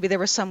 maybe there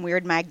was some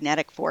weird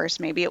magnetic force,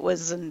 maybe it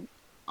was an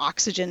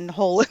oxygen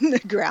hole in the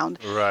ground.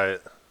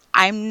 Right.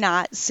 I'm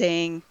not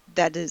saying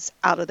that is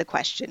out of the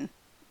question.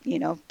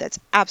 That's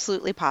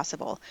absolutely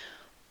possible.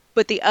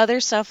 But the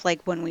other stuff,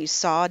 like when we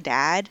saw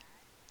Dad,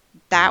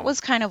 that Mm,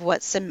 was kind of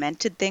what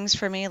cemented things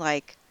for me.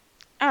 Like,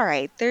 all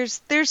right,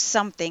 there's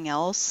something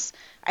else.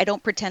 I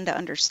don't pretend to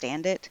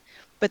understand it,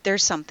 but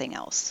there's something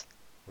else.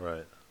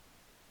 right.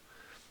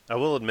 I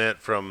will admit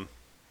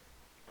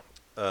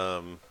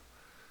um,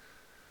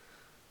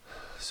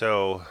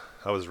 so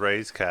I was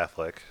raised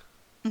Catholic.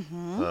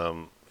 Hmm.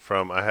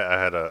 I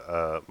had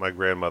my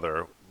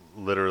grandmother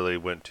literally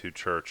went to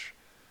church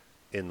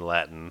in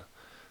Latin,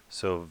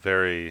 so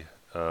very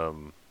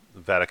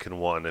Vatican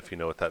I, if you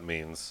know what that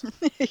means,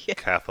 Yeah.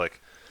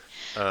 Catholic.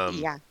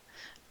 Um, Yeah.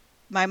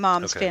 My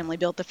mom's okay, family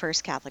built the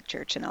first Catholic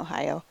church in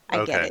Ohio. I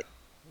get okay, it.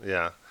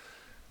 yeah.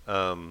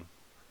 Um,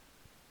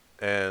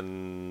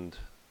 and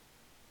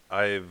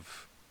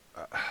I've,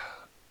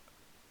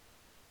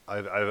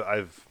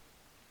 I've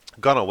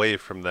gone away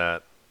from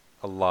that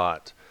a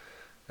lot.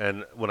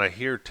 And when I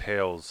hear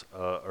tales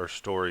or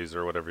stories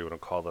or whatever you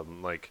want to call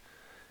them, like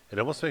it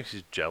almost makes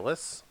you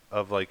jealous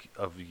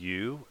of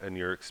you and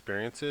your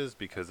experiences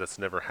because that's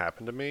never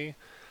happened to me.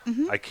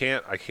 Hmm. I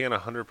can't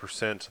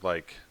 100%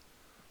 like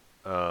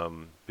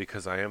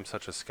because I am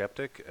such a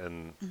skeptic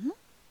and Hmm.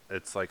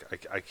 it's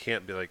like I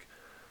can't be like,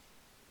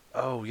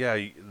 oh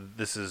yeah,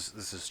 this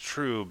is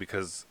true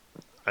because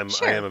I am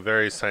Sure. a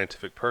very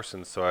scientific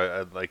person, so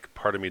I like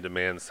part of me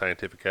demands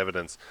scientific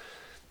evidence.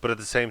 But at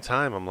the same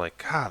time, I'm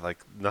like, God, like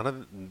none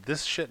of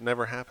this shit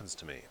never happens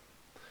to me,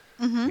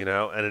 Hmm.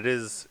 And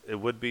it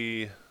would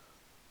be,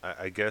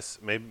 I guess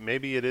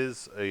maybe it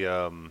is a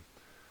um,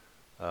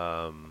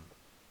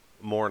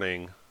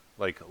 mourning,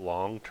 like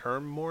long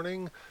term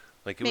mourning.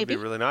 Like it would be Maybe.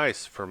 really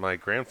nice for my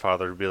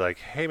grandfather to be like,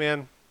 hey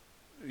man,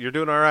 you're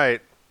doing all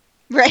right,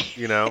 Right.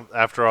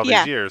 after all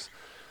these Yeah. years.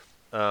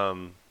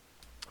 Um,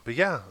 but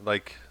yeah,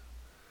 like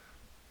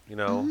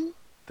Hmm.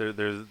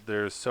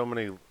 there's so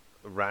many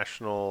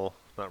rational,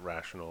 not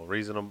rational,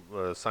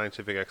 reasonable,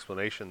 scientific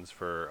explanations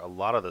for a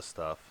lot of this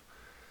stuff.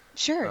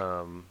 Sure.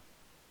 Um,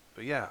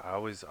 but yeah,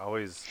 always,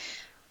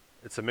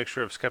 it's a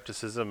mixture of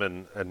skepticism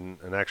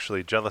and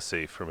actually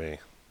jealousy for me.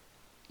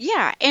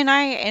 Yeah, and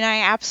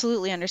I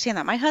absolutely understand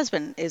that. My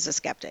husband is a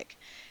skeptic.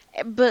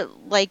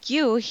 But like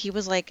you, he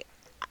was like,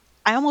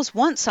 I almost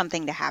want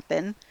something to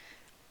happen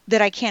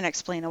that I can't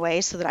explain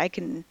away so that I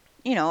can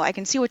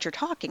see what you're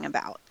talking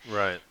about.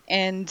 Right.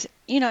 And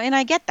and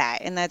I get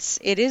that. And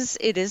it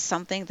is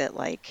something that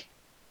like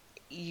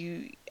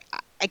you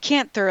I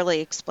can't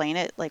thoroughly explain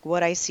it, like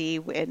what I see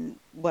and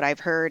what I've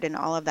heard and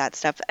all of that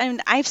stuff.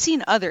 And I've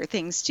seen other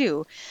things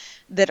too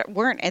that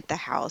weren't at the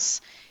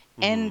house.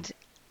 Hmm. And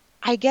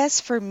I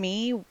guess for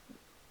me,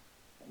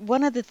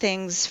 one of the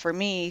things for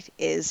me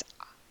is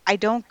I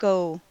don't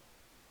go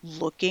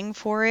looking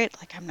for it.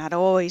 Like I'm not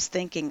always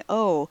thinking,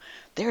 "Oh,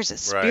 there's a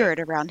Right. spirit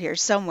around here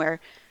somewhere."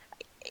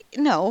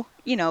 No,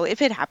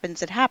 if it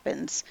happens, it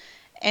happens.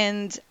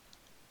 And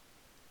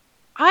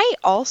I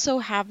also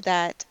have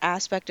that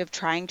aspect of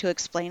trying to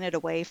explain it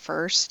away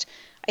first.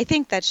 I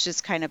think that's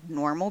just kind of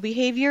normal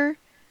behavior.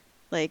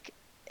 Like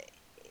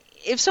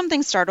if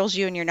something startles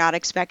you and you're not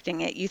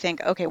expecting it, you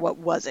think, "Okay, what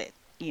was it?"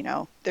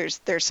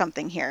 There's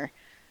something here.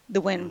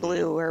 The wind Hmm.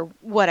 blew or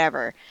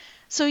whatever.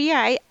 So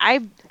yeah,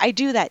 I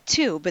do that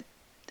too, but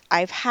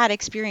I've had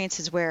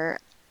experiences where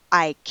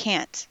I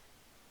can't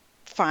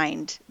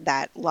find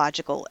that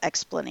logical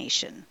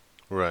explanation.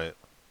 Right.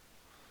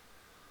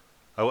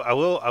 I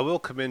will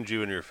commend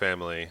you and your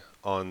family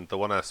on the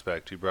one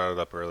aspect you brought it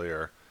up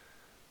earlier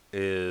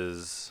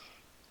is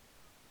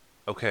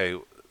okay.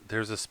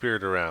 There's a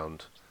spirit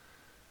around.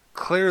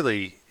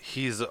 Clearly,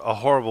 he's a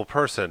horrible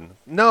person.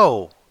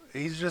 No,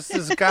 he's just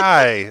this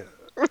guy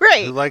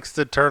who Right. likes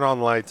to turn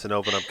on lights and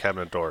open up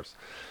cabinet doors.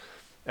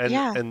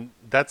 And Yeah. and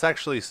that's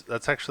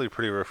actually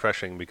pretty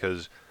refreshing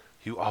because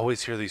you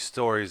always hear these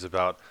stories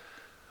about,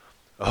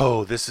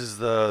 oh, this is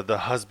the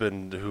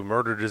husband who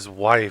murdered his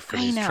wife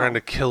and I he's trying know.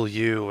 to kill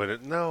you.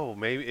 And no,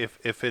 maybe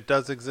if it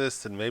does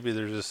exist, and maybe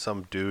there's just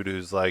some dude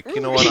who's like,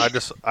 you know what, I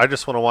just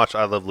want to watch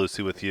I Love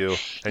Lucy with you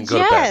and go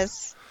to bed.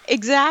 Yes.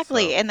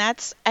 Exactly. So And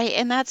that's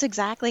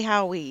exactly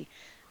how we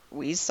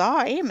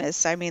saw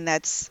Amos. I mean,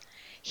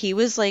 he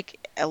was like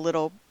a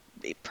little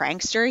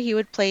prankster. He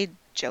would play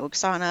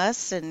jokes on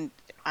us, and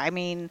I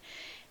mean,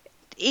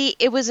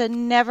 it was a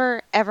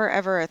never ever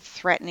ever a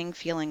threatening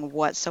feeling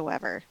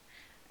whatsoever.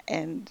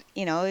 And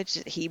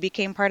he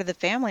became part of the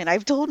family. And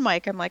I've told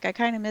Mike, I'm like, I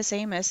kind of miss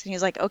Amos, and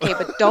he's like, okay,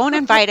 but don't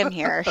invite him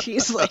here.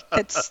 He's like,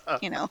 that's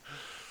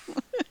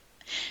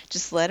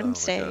just let him oh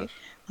my stay,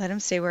 gosh. let him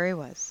stay where he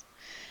was.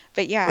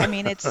 But yeah, I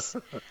mean,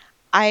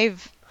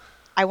 I've,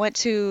 I went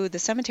to the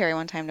cemetery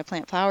one time to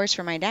plant flowers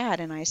for my dad,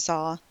 and I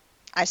saw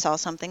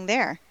something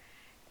there,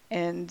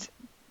 and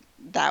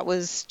that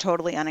was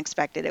totally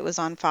unexpected. It was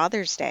on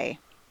Father's Day,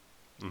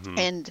 Mm-hmm.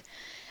 and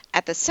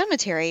at the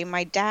cemetery,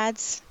 my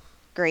dad's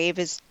grave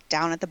is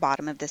down at the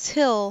bottom of this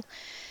hill,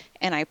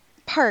 and I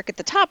park at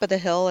the top of the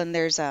hill, and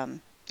there's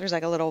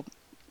like a little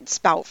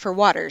spout for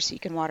water, so you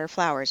can water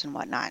flowers and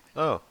whatnot.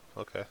 Oh,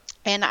 okay.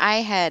 And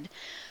I had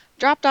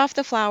dropped off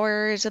the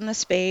flowers and the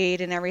spade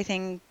and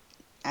everything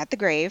at the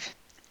grave,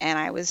 and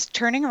I was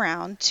turning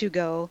around to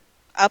go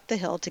up the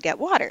hill to get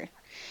water.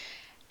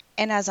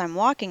 And as I'm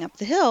walking up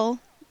the hill,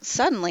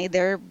 suddenly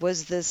there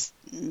was this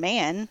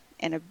man,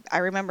 and I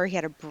remember he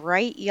had a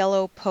bright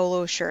yellow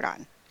polo shirt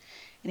on,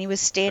 and he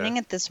was standing Okay.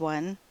 at this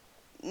one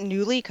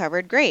newly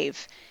covered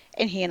grave.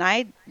 And he and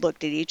I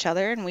looked at each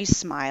other, and we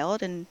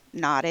smiled and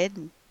nodded,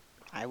 and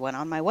I went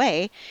on my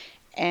way.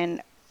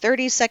 And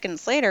 30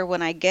 seconds later,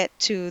 when I get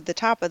to the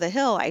top of the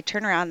hill, I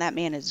turn around, that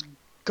man is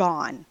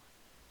gone.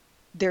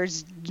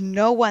 There's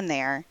no one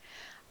there.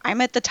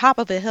 I'm at the top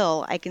of a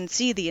hill. I can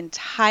see the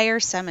entire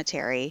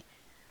cemetery.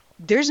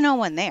 There's no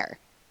one there.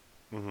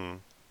 Mm-hmm.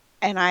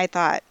 And I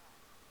thought,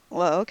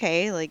 well,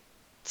 okay, like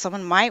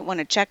someone might want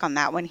to check on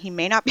that one. He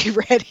may not be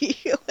ready.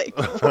 Like,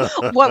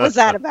 what was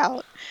that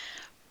about?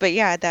 But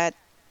yeah, that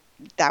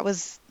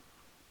was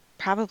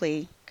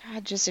probably,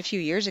 God, just a few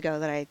years ago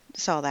that I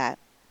saw that.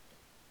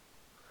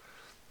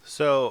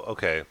 So,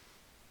 okay.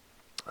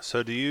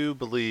 So do you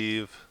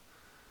believe,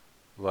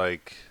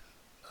 like,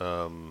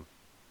 oh,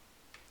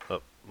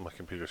 my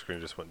computer screen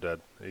just went dead.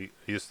 Are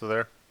you still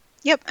there?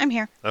 Yep, I'm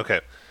here.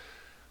 Okay.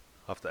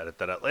 I'll have to edit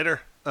that out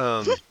later.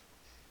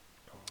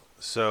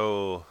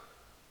 So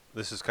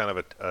this is kind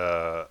of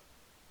a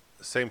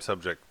same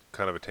subject,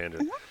 kind of a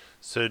tangent. Mm-hmm.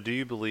 So do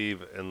you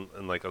believe in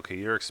like, okay,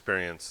 your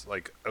experience,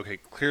 like, okay,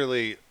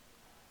 clearly,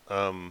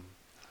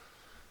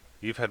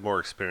 you've had more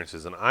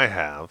experiences than I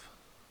have.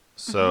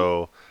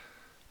 So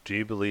do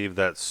you believe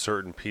that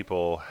certain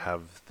people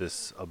have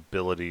this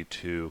ability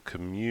to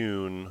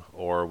commune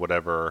or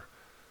whatever,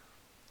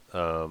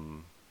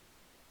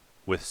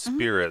 with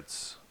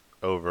spirits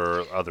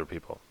over other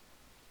people?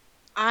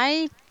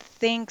 I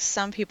think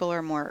some people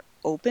are more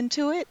open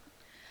to it.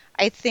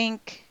 I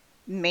think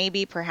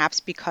maybe perhaps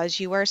because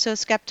you are so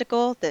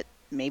skeptical that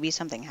maybe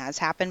something has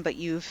happened, but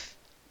you've,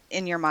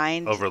 in your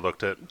mind,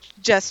 Overlooked it?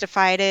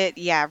 justified it,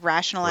 yeah,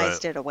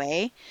 rationalized it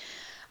away.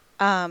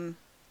 I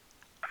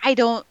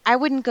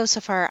wouldn't go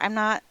so far. I'm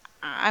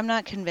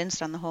not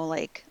convinced on the whole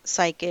like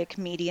psychic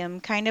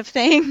medium kind of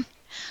thing.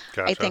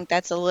 Gotcha. I think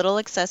that's a little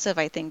excessive.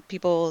 I think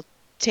people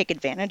take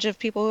advantage of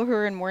people who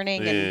are in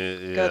mourning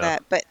and go Yeah.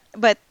 that,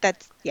 but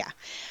that's, yeah.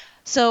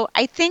 So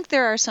I think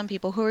there are some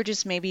people who are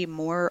just maybe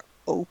more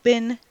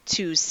open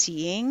to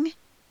seeing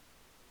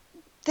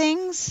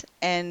things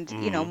and,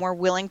 more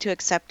willing to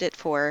accept it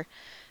for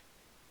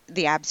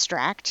the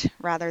abstract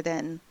rather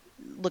than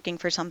looking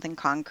for something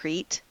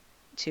concrete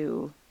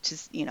to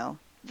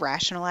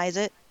rationalize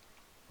it.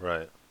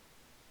 Right.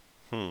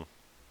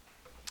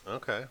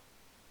 Okay.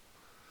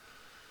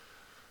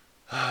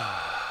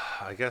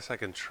 I guess I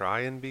can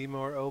try and be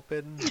more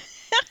open.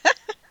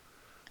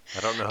 I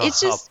don't know It's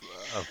just,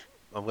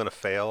 I'm going to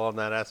fail on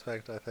that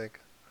aspect, I think.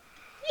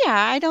 yeah,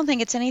 I don't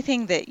think it's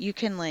anything that you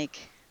can like,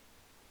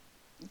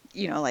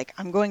 like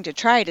I'm going to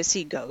try to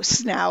see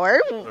ghosts now, or,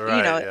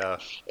 Right, yeah.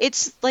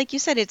 it's like you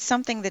said, it's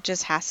something that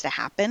just has to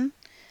happen,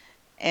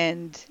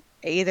 and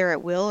either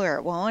it will or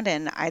it won't,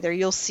 and either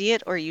you'll see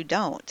it or you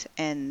don't.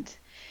 And,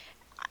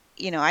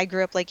 I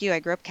grew up like you, I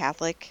grew up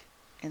Catholic,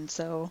 and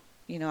so,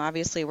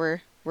 obviously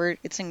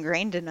it's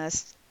ingrained in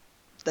us,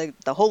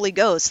 the Holy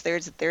Ghost,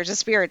 there's a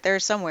spirit there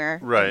somewhere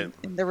Right.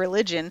 in the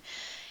religion.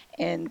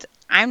 And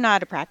I'm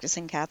not a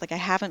practicing Catholic. I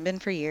haven't been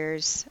for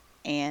years.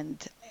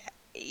 And,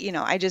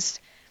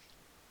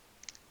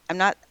 I'm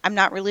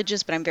not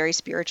religious, but I'm very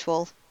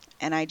spiritual.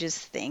 And I just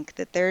think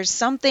that there's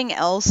something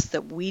else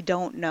that we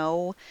don't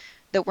know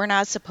that we're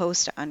not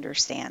supposed to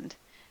understand.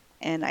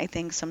 And I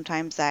think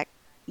sometimes that,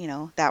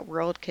 that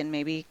world can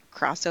maybe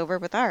cross over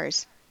with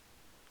ours.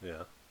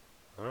 Yeah.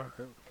 All right.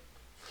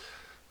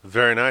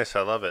 Very nice.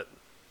 I love it.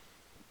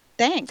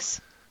 Thanks.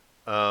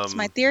 It's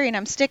my theory, and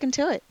I'm sticking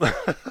to it.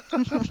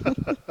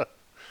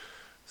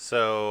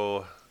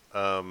 So,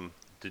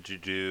 did you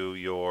do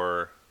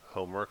your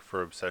homework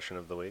for Obsession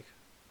of the Week?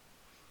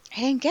 I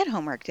didn't get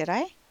homework, did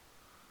I?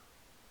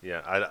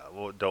 Yeah,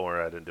 well, don't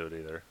worry, I didn't do it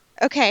either.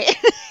 Okay.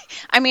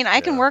 I mean, I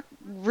can Yeah. work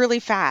really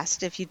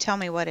fast if you tell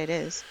me what it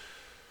is.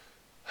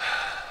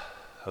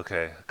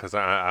 Okay, because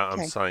I'm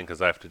Okay. signed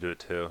because I have to do it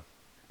too.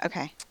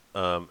 Okay.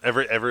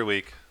 Every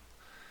week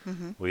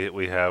Mm-hmm.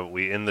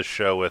 we end the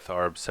show with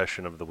our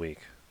Obsession of the Week.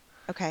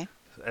 Okay.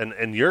 And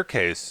in your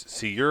case,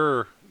 see,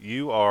 you've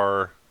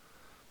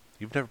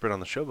never been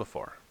on the show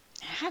before,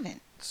 I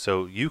haven't.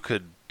 so you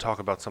could talk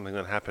about something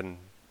that happened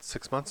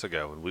 6 months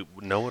ago, and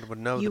no one would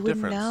know You the would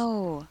difference.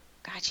 know.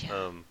 Gotcha.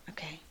 Okay.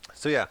 Okay.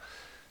 So yeah,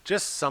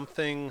 just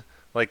something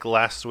like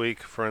last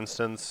week, for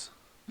instance.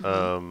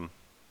 Although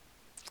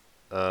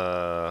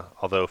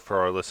for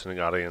our listening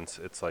audience,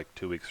 it's like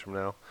 2 weeks from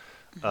now.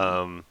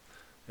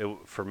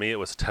 For me, it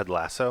was Ted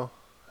Lasso.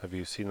 Have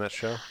you seen that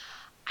show?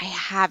 I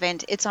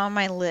haven't. It's on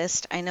my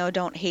list. I know,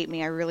 don't hate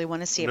me. I really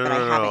want to see it, No, but no, I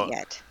no, haven't no.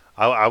 yet.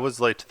 I was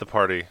late to the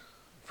party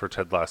for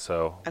Ted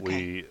Lasso.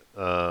 Okay.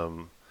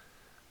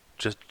 We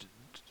just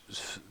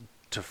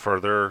to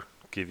further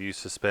give you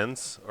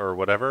suspense or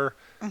whatever.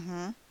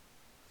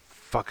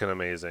 Fucking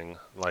amazing!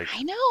 Like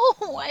I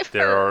know. I've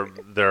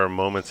heard. there are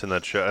moments in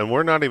that show, and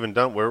we're not even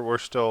done. We're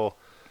still.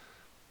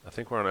 I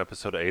think we're on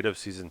episode 8 of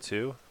season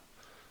 2.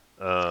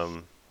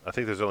 I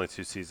think there's only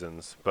 2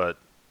 seasons, but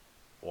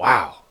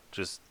wow,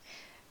 just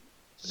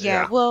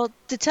Yeah, yeah. well,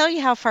 to tell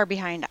you how far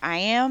behind I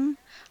am,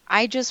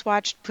 I just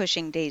watched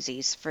Pushing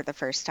Daisies for the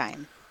first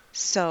time.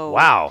 So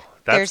Wow,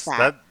 there's that's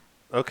that.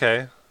 that.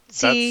 Okay,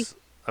 See,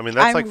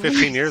 that's like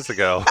 15 years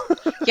ago.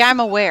 yeah, I'm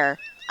aware.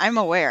 I'm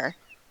aware.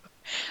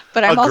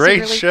 But A I'm also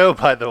great really, show,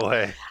 by the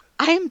way.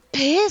 I'm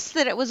pissed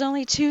that it was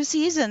only 2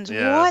 seasons.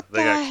 Yeah, What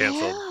they the got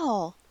canceled.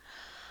 hell?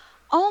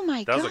 Oh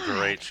my That was God. a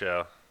great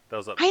show. That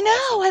was an I know.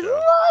 awesome I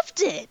show.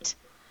 loved it.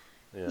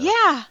 Yeah.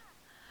 Yeah.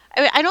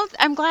 I mean, I don't.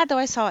 I'm glad though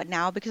I saw it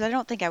now because I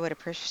don't think I would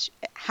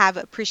have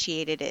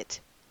appreciated it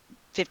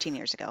 15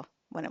 years ago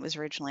when it was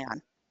originally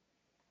on.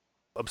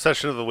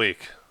 Obsession of the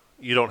week.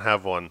 You don't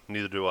have one.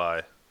 Neither do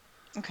I.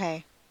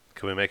 Okay.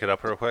 Can we make it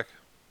up real quick?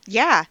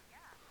 Yeah.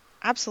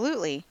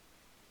 Absolutely.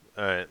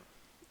 All right.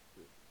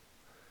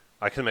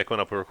 I can make one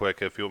up real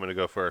quick if you want me to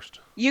go first.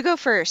 You go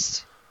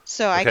first,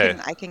 so Okay.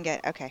 I can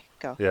get. Okay,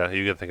 go. Yeah,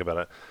 you can think about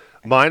it.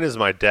 Mine is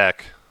my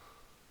deck.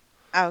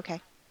 Oh, okay.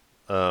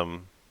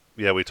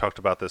 Yeah, we talked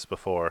about this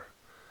before.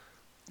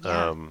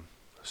 Yeah.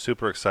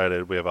 Super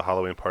excited. We have a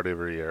Halloween party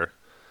every year,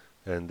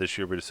 and this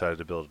year we decided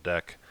to build a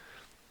deck,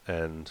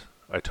 and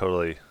I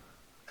totally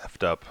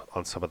effed up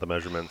on some of the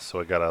measurements, so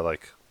I gotta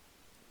like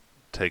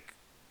take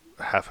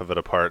half of it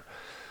apart.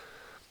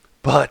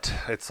 But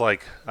it's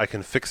like I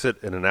can fix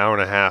it in an hour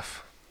and a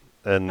half,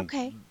 and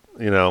Okay.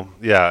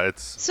 yeah,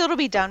 it's So it'll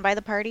be done by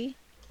the party.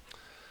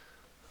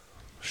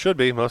 should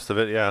be most of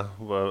it. Yeah,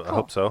 well, I Cool.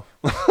 hope so.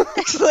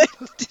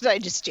 Did I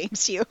just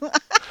jinx you?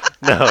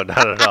 No,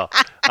 not at all.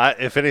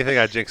 If anything,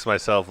 I jinxed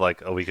myself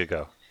like a week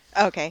ago.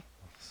 Okay.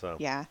 So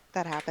Yeah,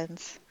 that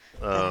happens.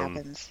 That Um,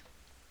 happens.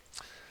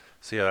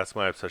 So yeah, that's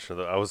my obsession.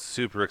 I was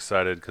super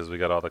excited because we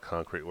got all the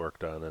concrete work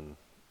done,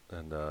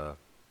 and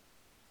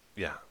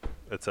yeah,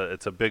 it's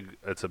a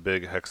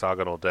big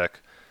hexagonal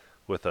deck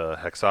with a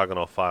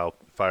hexagonal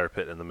fire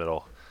pit in the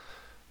middle,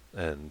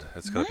 and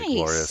it's gonna be Nice.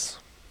 glorious.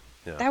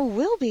 Yeah, That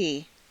will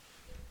be.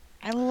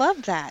 I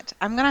love that.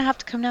 I'm gonna have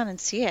to come down and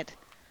see it.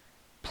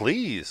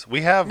 please.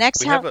 We have Next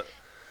we have a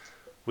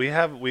we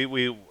have we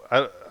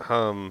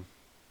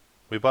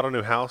bought a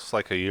new house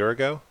like a year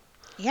ago,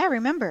 Yeah,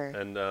 remember.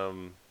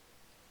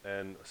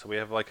 and so we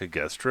have like a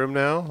guest room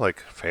now, like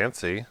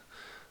fancy.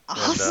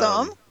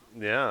 Awesome.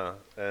 Yeah,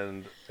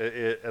 and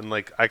and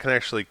like I can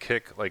actually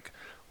kick like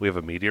we have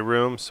a media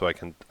room, so I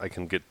can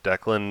get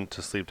Declan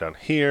to sleep down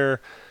here,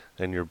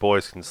 and your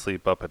boys can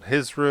sleep up in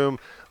his room.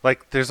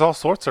 Like there's all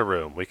sorts of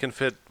room. We can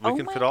fit Oh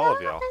fit my all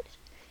of y'all. God.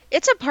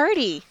 It's a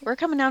party. We're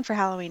coming down for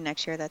Halloween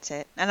next year. That's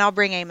it. And I'll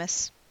bring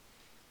Amos.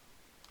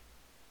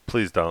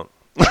 Please don't.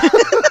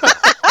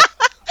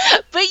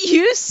 But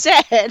you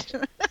said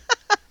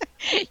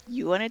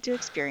you wanted to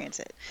experience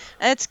it.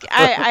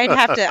 I'd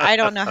have to. I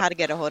don't know how to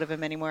get a hold of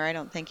him anymore. I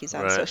don't think he's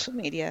on Right. social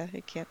media. I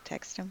can't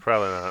text him.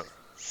 Probably not.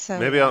 So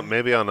Maybe on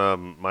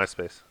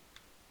MySpace.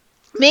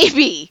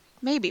 maybe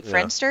Yeah.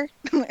 Friendster.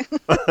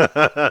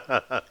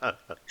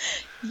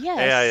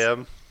 Yes.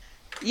 AIM.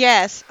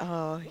 Yes.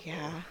 Oh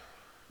yeah.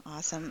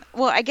 Awesome.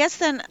 Well, I guess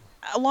then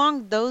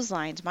along those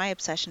lines, my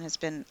obsession has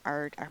been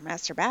our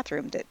master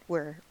bathroom that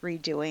we're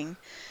redoing.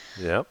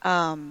 Yep.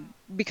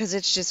 Because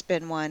it's just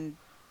been one,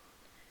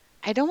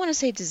 I don't want to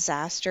say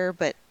disaster,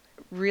 but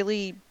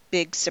really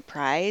big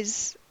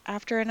surprise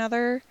after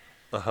another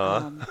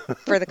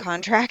for the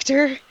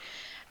contractor.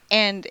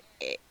 And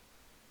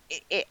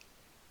it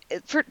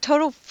for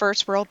total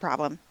first world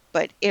problem,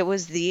 but it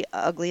was the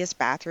ugliest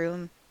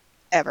bathroom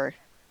ever,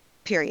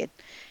 period.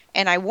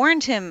 And I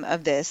warned him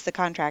of this, the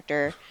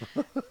contractor,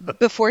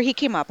 before he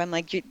came up. I'm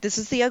like, this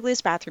is the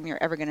ugliest bathroom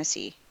you're ever going to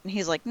see. And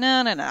he's like,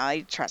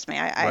 no, trust me.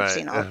 I've Right.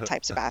 seen all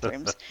types of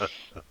bathrooms.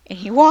 And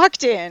he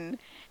walked in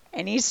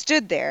and he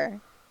stood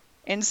there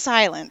in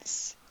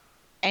silence.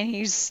 And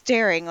he's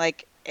staring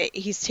like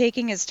he's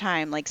taking his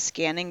time, like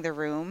scanning the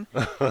room.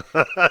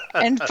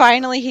 And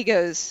finally he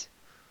goes,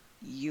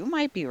 you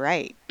might be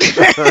right.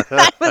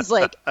 I was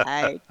like,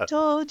 I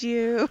told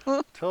you.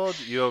 Told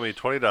you owe me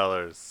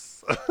 $20.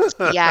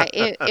 Yeah,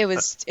 it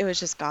was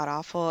just god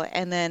awful.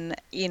 And then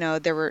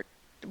there were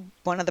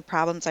one of the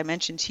problems I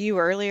mentioned to you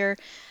earlier.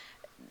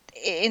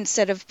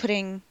 Instead of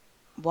putting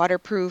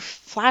waterproof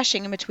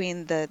flashing in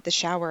between the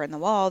shower and the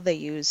wall, they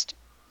used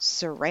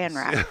saran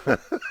wrap.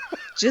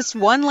 Just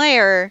one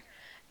layer,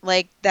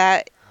 like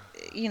that.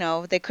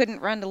 They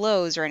couldn't run to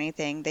Lowe's or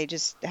anything. They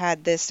just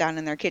had this down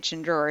in their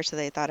kitchen drawer, so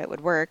they thought it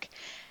would work.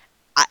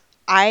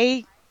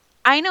 I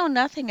know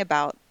nothing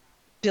about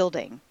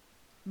building.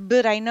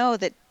 But I know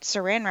that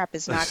saran wrap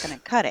is not going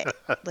to cut it.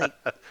 Like,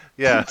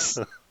 Yeah.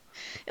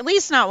 At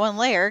least not one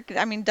layer.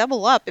 I mean,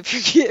 double up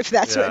if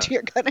that's what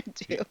you're gonna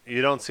do.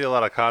 You don't see a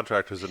lot of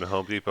contractors in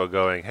Home Depot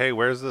going, "Hey,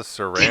 where's the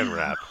Saran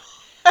wrap?"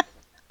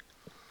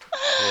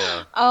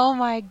 Yeah. Oh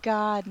my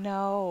God,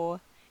 no.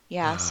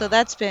 Yeah, so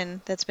that's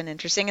been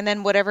interesting. And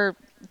then whatever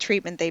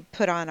treatment they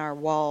put on our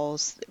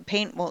walls,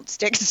 paint won't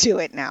stick to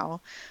it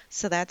now.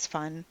 So that's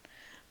fun.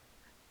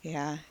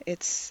 Yeah,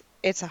 it's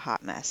a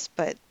hot mess,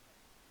 but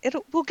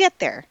we'll get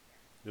there.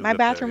 My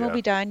bathroom will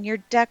be done, your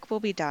deck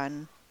will be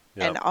done,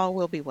 and all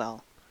will be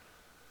well.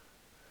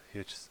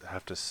 You just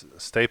have to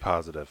stay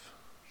positive.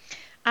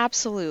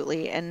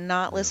 Absolutely, and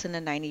not listen to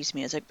 90s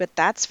music, but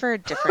that's for a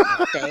different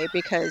day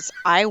because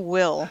I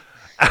will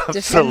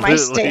defend my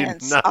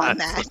stance on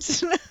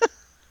that.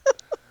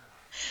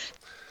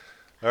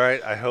 All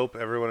right, I hope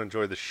everyone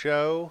enjoyed the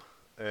show,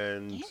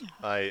 and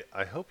I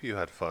hope you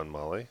had fun,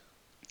 Molly.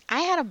 I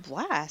had a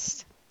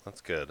blast.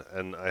 That's good,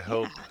 and I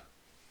hope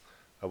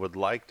I would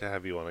like to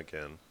have you on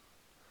again.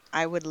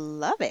 I would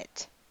love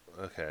it.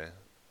 Okay,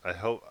 I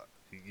hope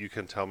you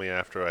can tell me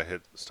after I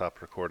hit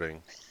stop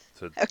recording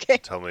to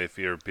tell me if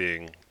you're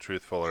being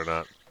truthful or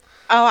not.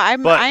 Oh,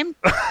 I'm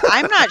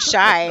not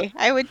shy.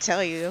 I would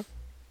tell you.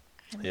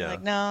 I'd be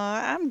like, no,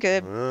 I'm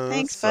good.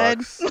 Thanks,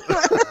 bud.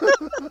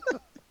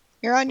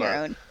 You're on your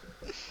own.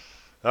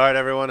 All right,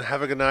 everyone.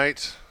 Have a good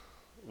night.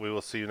 We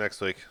will see you next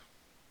week.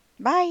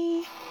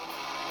 Bye.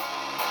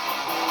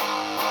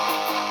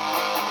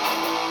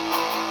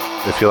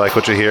 If you like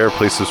what you hear,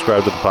 please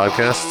subscribe to the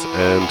podcast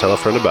and tell a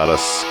friend about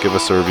us. Give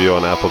us a review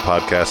on Apple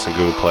Podcasts and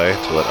Google Play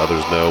to let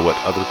others know what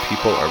other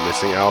people are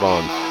missing out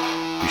on.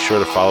 Be sure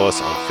to follow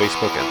us on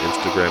Facebook and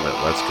Instagram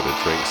at Let's Get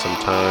a Drink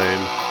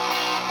Sometime.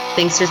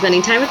 Thanks for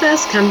spending time with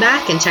us. Come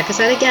back and check us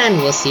out again.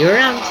 We'll see you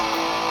around.